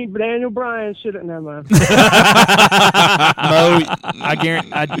I think Daniel Bryan should have. Never mind. Mo,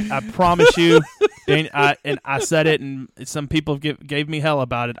 I promise you, and I said it, and some people gave me hell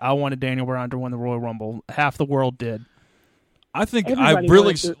about it. I wanted Daniel Bryan to win the Royal Rumble. Half the world did. I think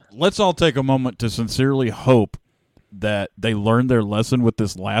Everybody let's all take a moment to sincerely hope that they learned their lesson with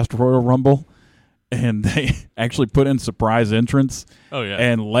this last Royal Rumble and they actually put in surprise entrants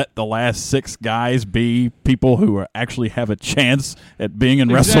and let the last 6 guys be people who actually have a chance at being in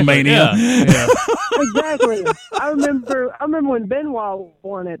WrestleMania. Yeah. Exactly. I remember when Benoit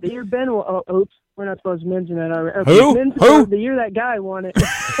won it. The year Benoit. Oops, we're not supposed to mention that. Who? The year that guy won it.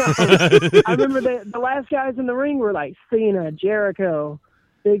 I remember the last guys in the ring were like Cena, Jericho,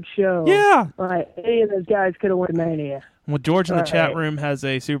 Big Show. Yeah. Like any of those guys could have won Mania. Well, George in the chat room has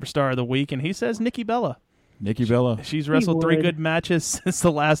a superstar of the week, and he says Nikki Bella. Nikki Bella. She's wrestled 3 good matches since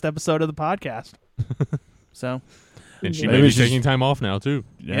the last episode of the podcast. So, and she may be taking time off now too.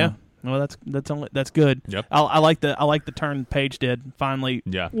 Yeah. Well, that's good. Yep. I like the turn Paige did. Finally,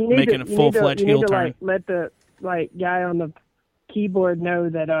 making a full-fledged heel turn. Let the guy on the keyboard know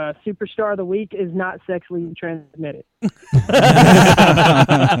that Superstar of the Week is not sexually transmitted.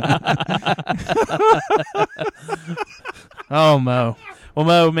 Oh, Mo. Well,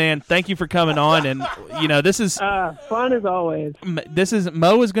 Mo, man, thank you for coming on, and this is fun as always.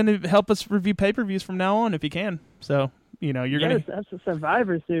 Mo is going to help us review pay-per-views from now on if he can. So you're going to. That's a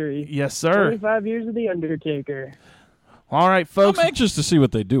Survivor Series. Yes, sir. 25 years of the Undertaker. All right, folks. I'm anxious to see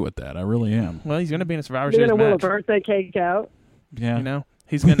what they do with that. I really am. Well, he's going to be in a Survivor They're Series going to will a match. birthday cake out. Yeah.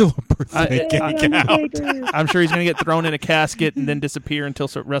 He's going to birthday cake out. I'm sure he's going to get thrown in a casket and then disappear until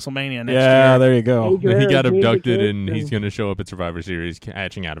WrestleMania next year. Yeah, there you go. He got abducted, and he's going to show up at Survivor Series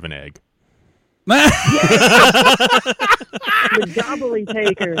hatching out of an egg. The Gobbly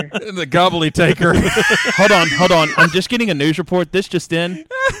Taker. The Gobbly Taker. Hold on. I'm just getting a news report. This just in.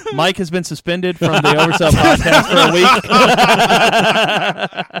 Mike has been suspended from the Oversell podcast for a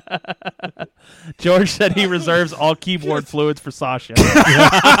week. George said he reserves all keyboard fluids for Sasha.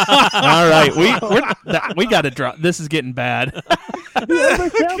 All right, we got to drop. This is getting bad. The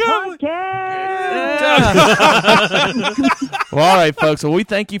Oversell podcast. Well, all right, folks. Well, we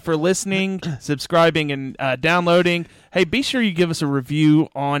thank you for listening, subscribing, and downloading. Hey, be sure you give us a review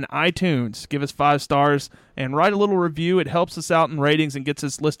on iTunes. Give us 5 stars and write a little review. It helps us out in ratings and gets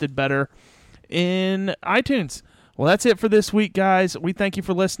us listed better in iTunes. Well, that's it for this week, guys. We thank you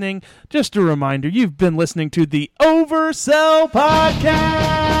for listening. Just a reminder, you've been listening to the Oversell Podcast.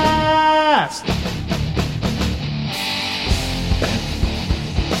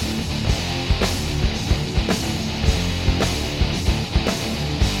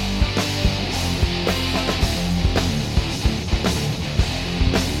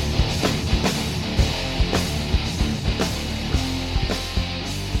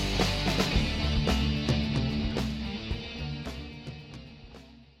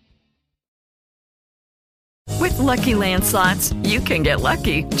 With Lucky Land Slots, you can get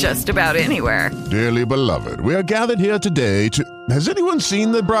lucky just about anywhere. Dearly beloved, we are gathered here today to... Has anyone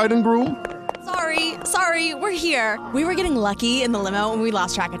seen the bride and groom? Sorry, we're here. We were getting lucky in the limo and we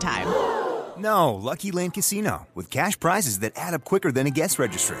lost track of time. No, Lucky Land Casino, with cash prizes that add up quicker than a guest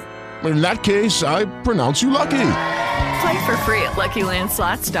registry. In that case, I pronounce you lucky. Play for free at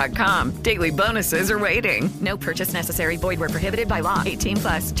LuckyLandSlots.com. Daily bonuses are waiting. No purchase necessary. Void where prohibited by law.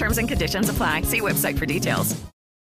 18+. Terms and conditions apply. See website for details.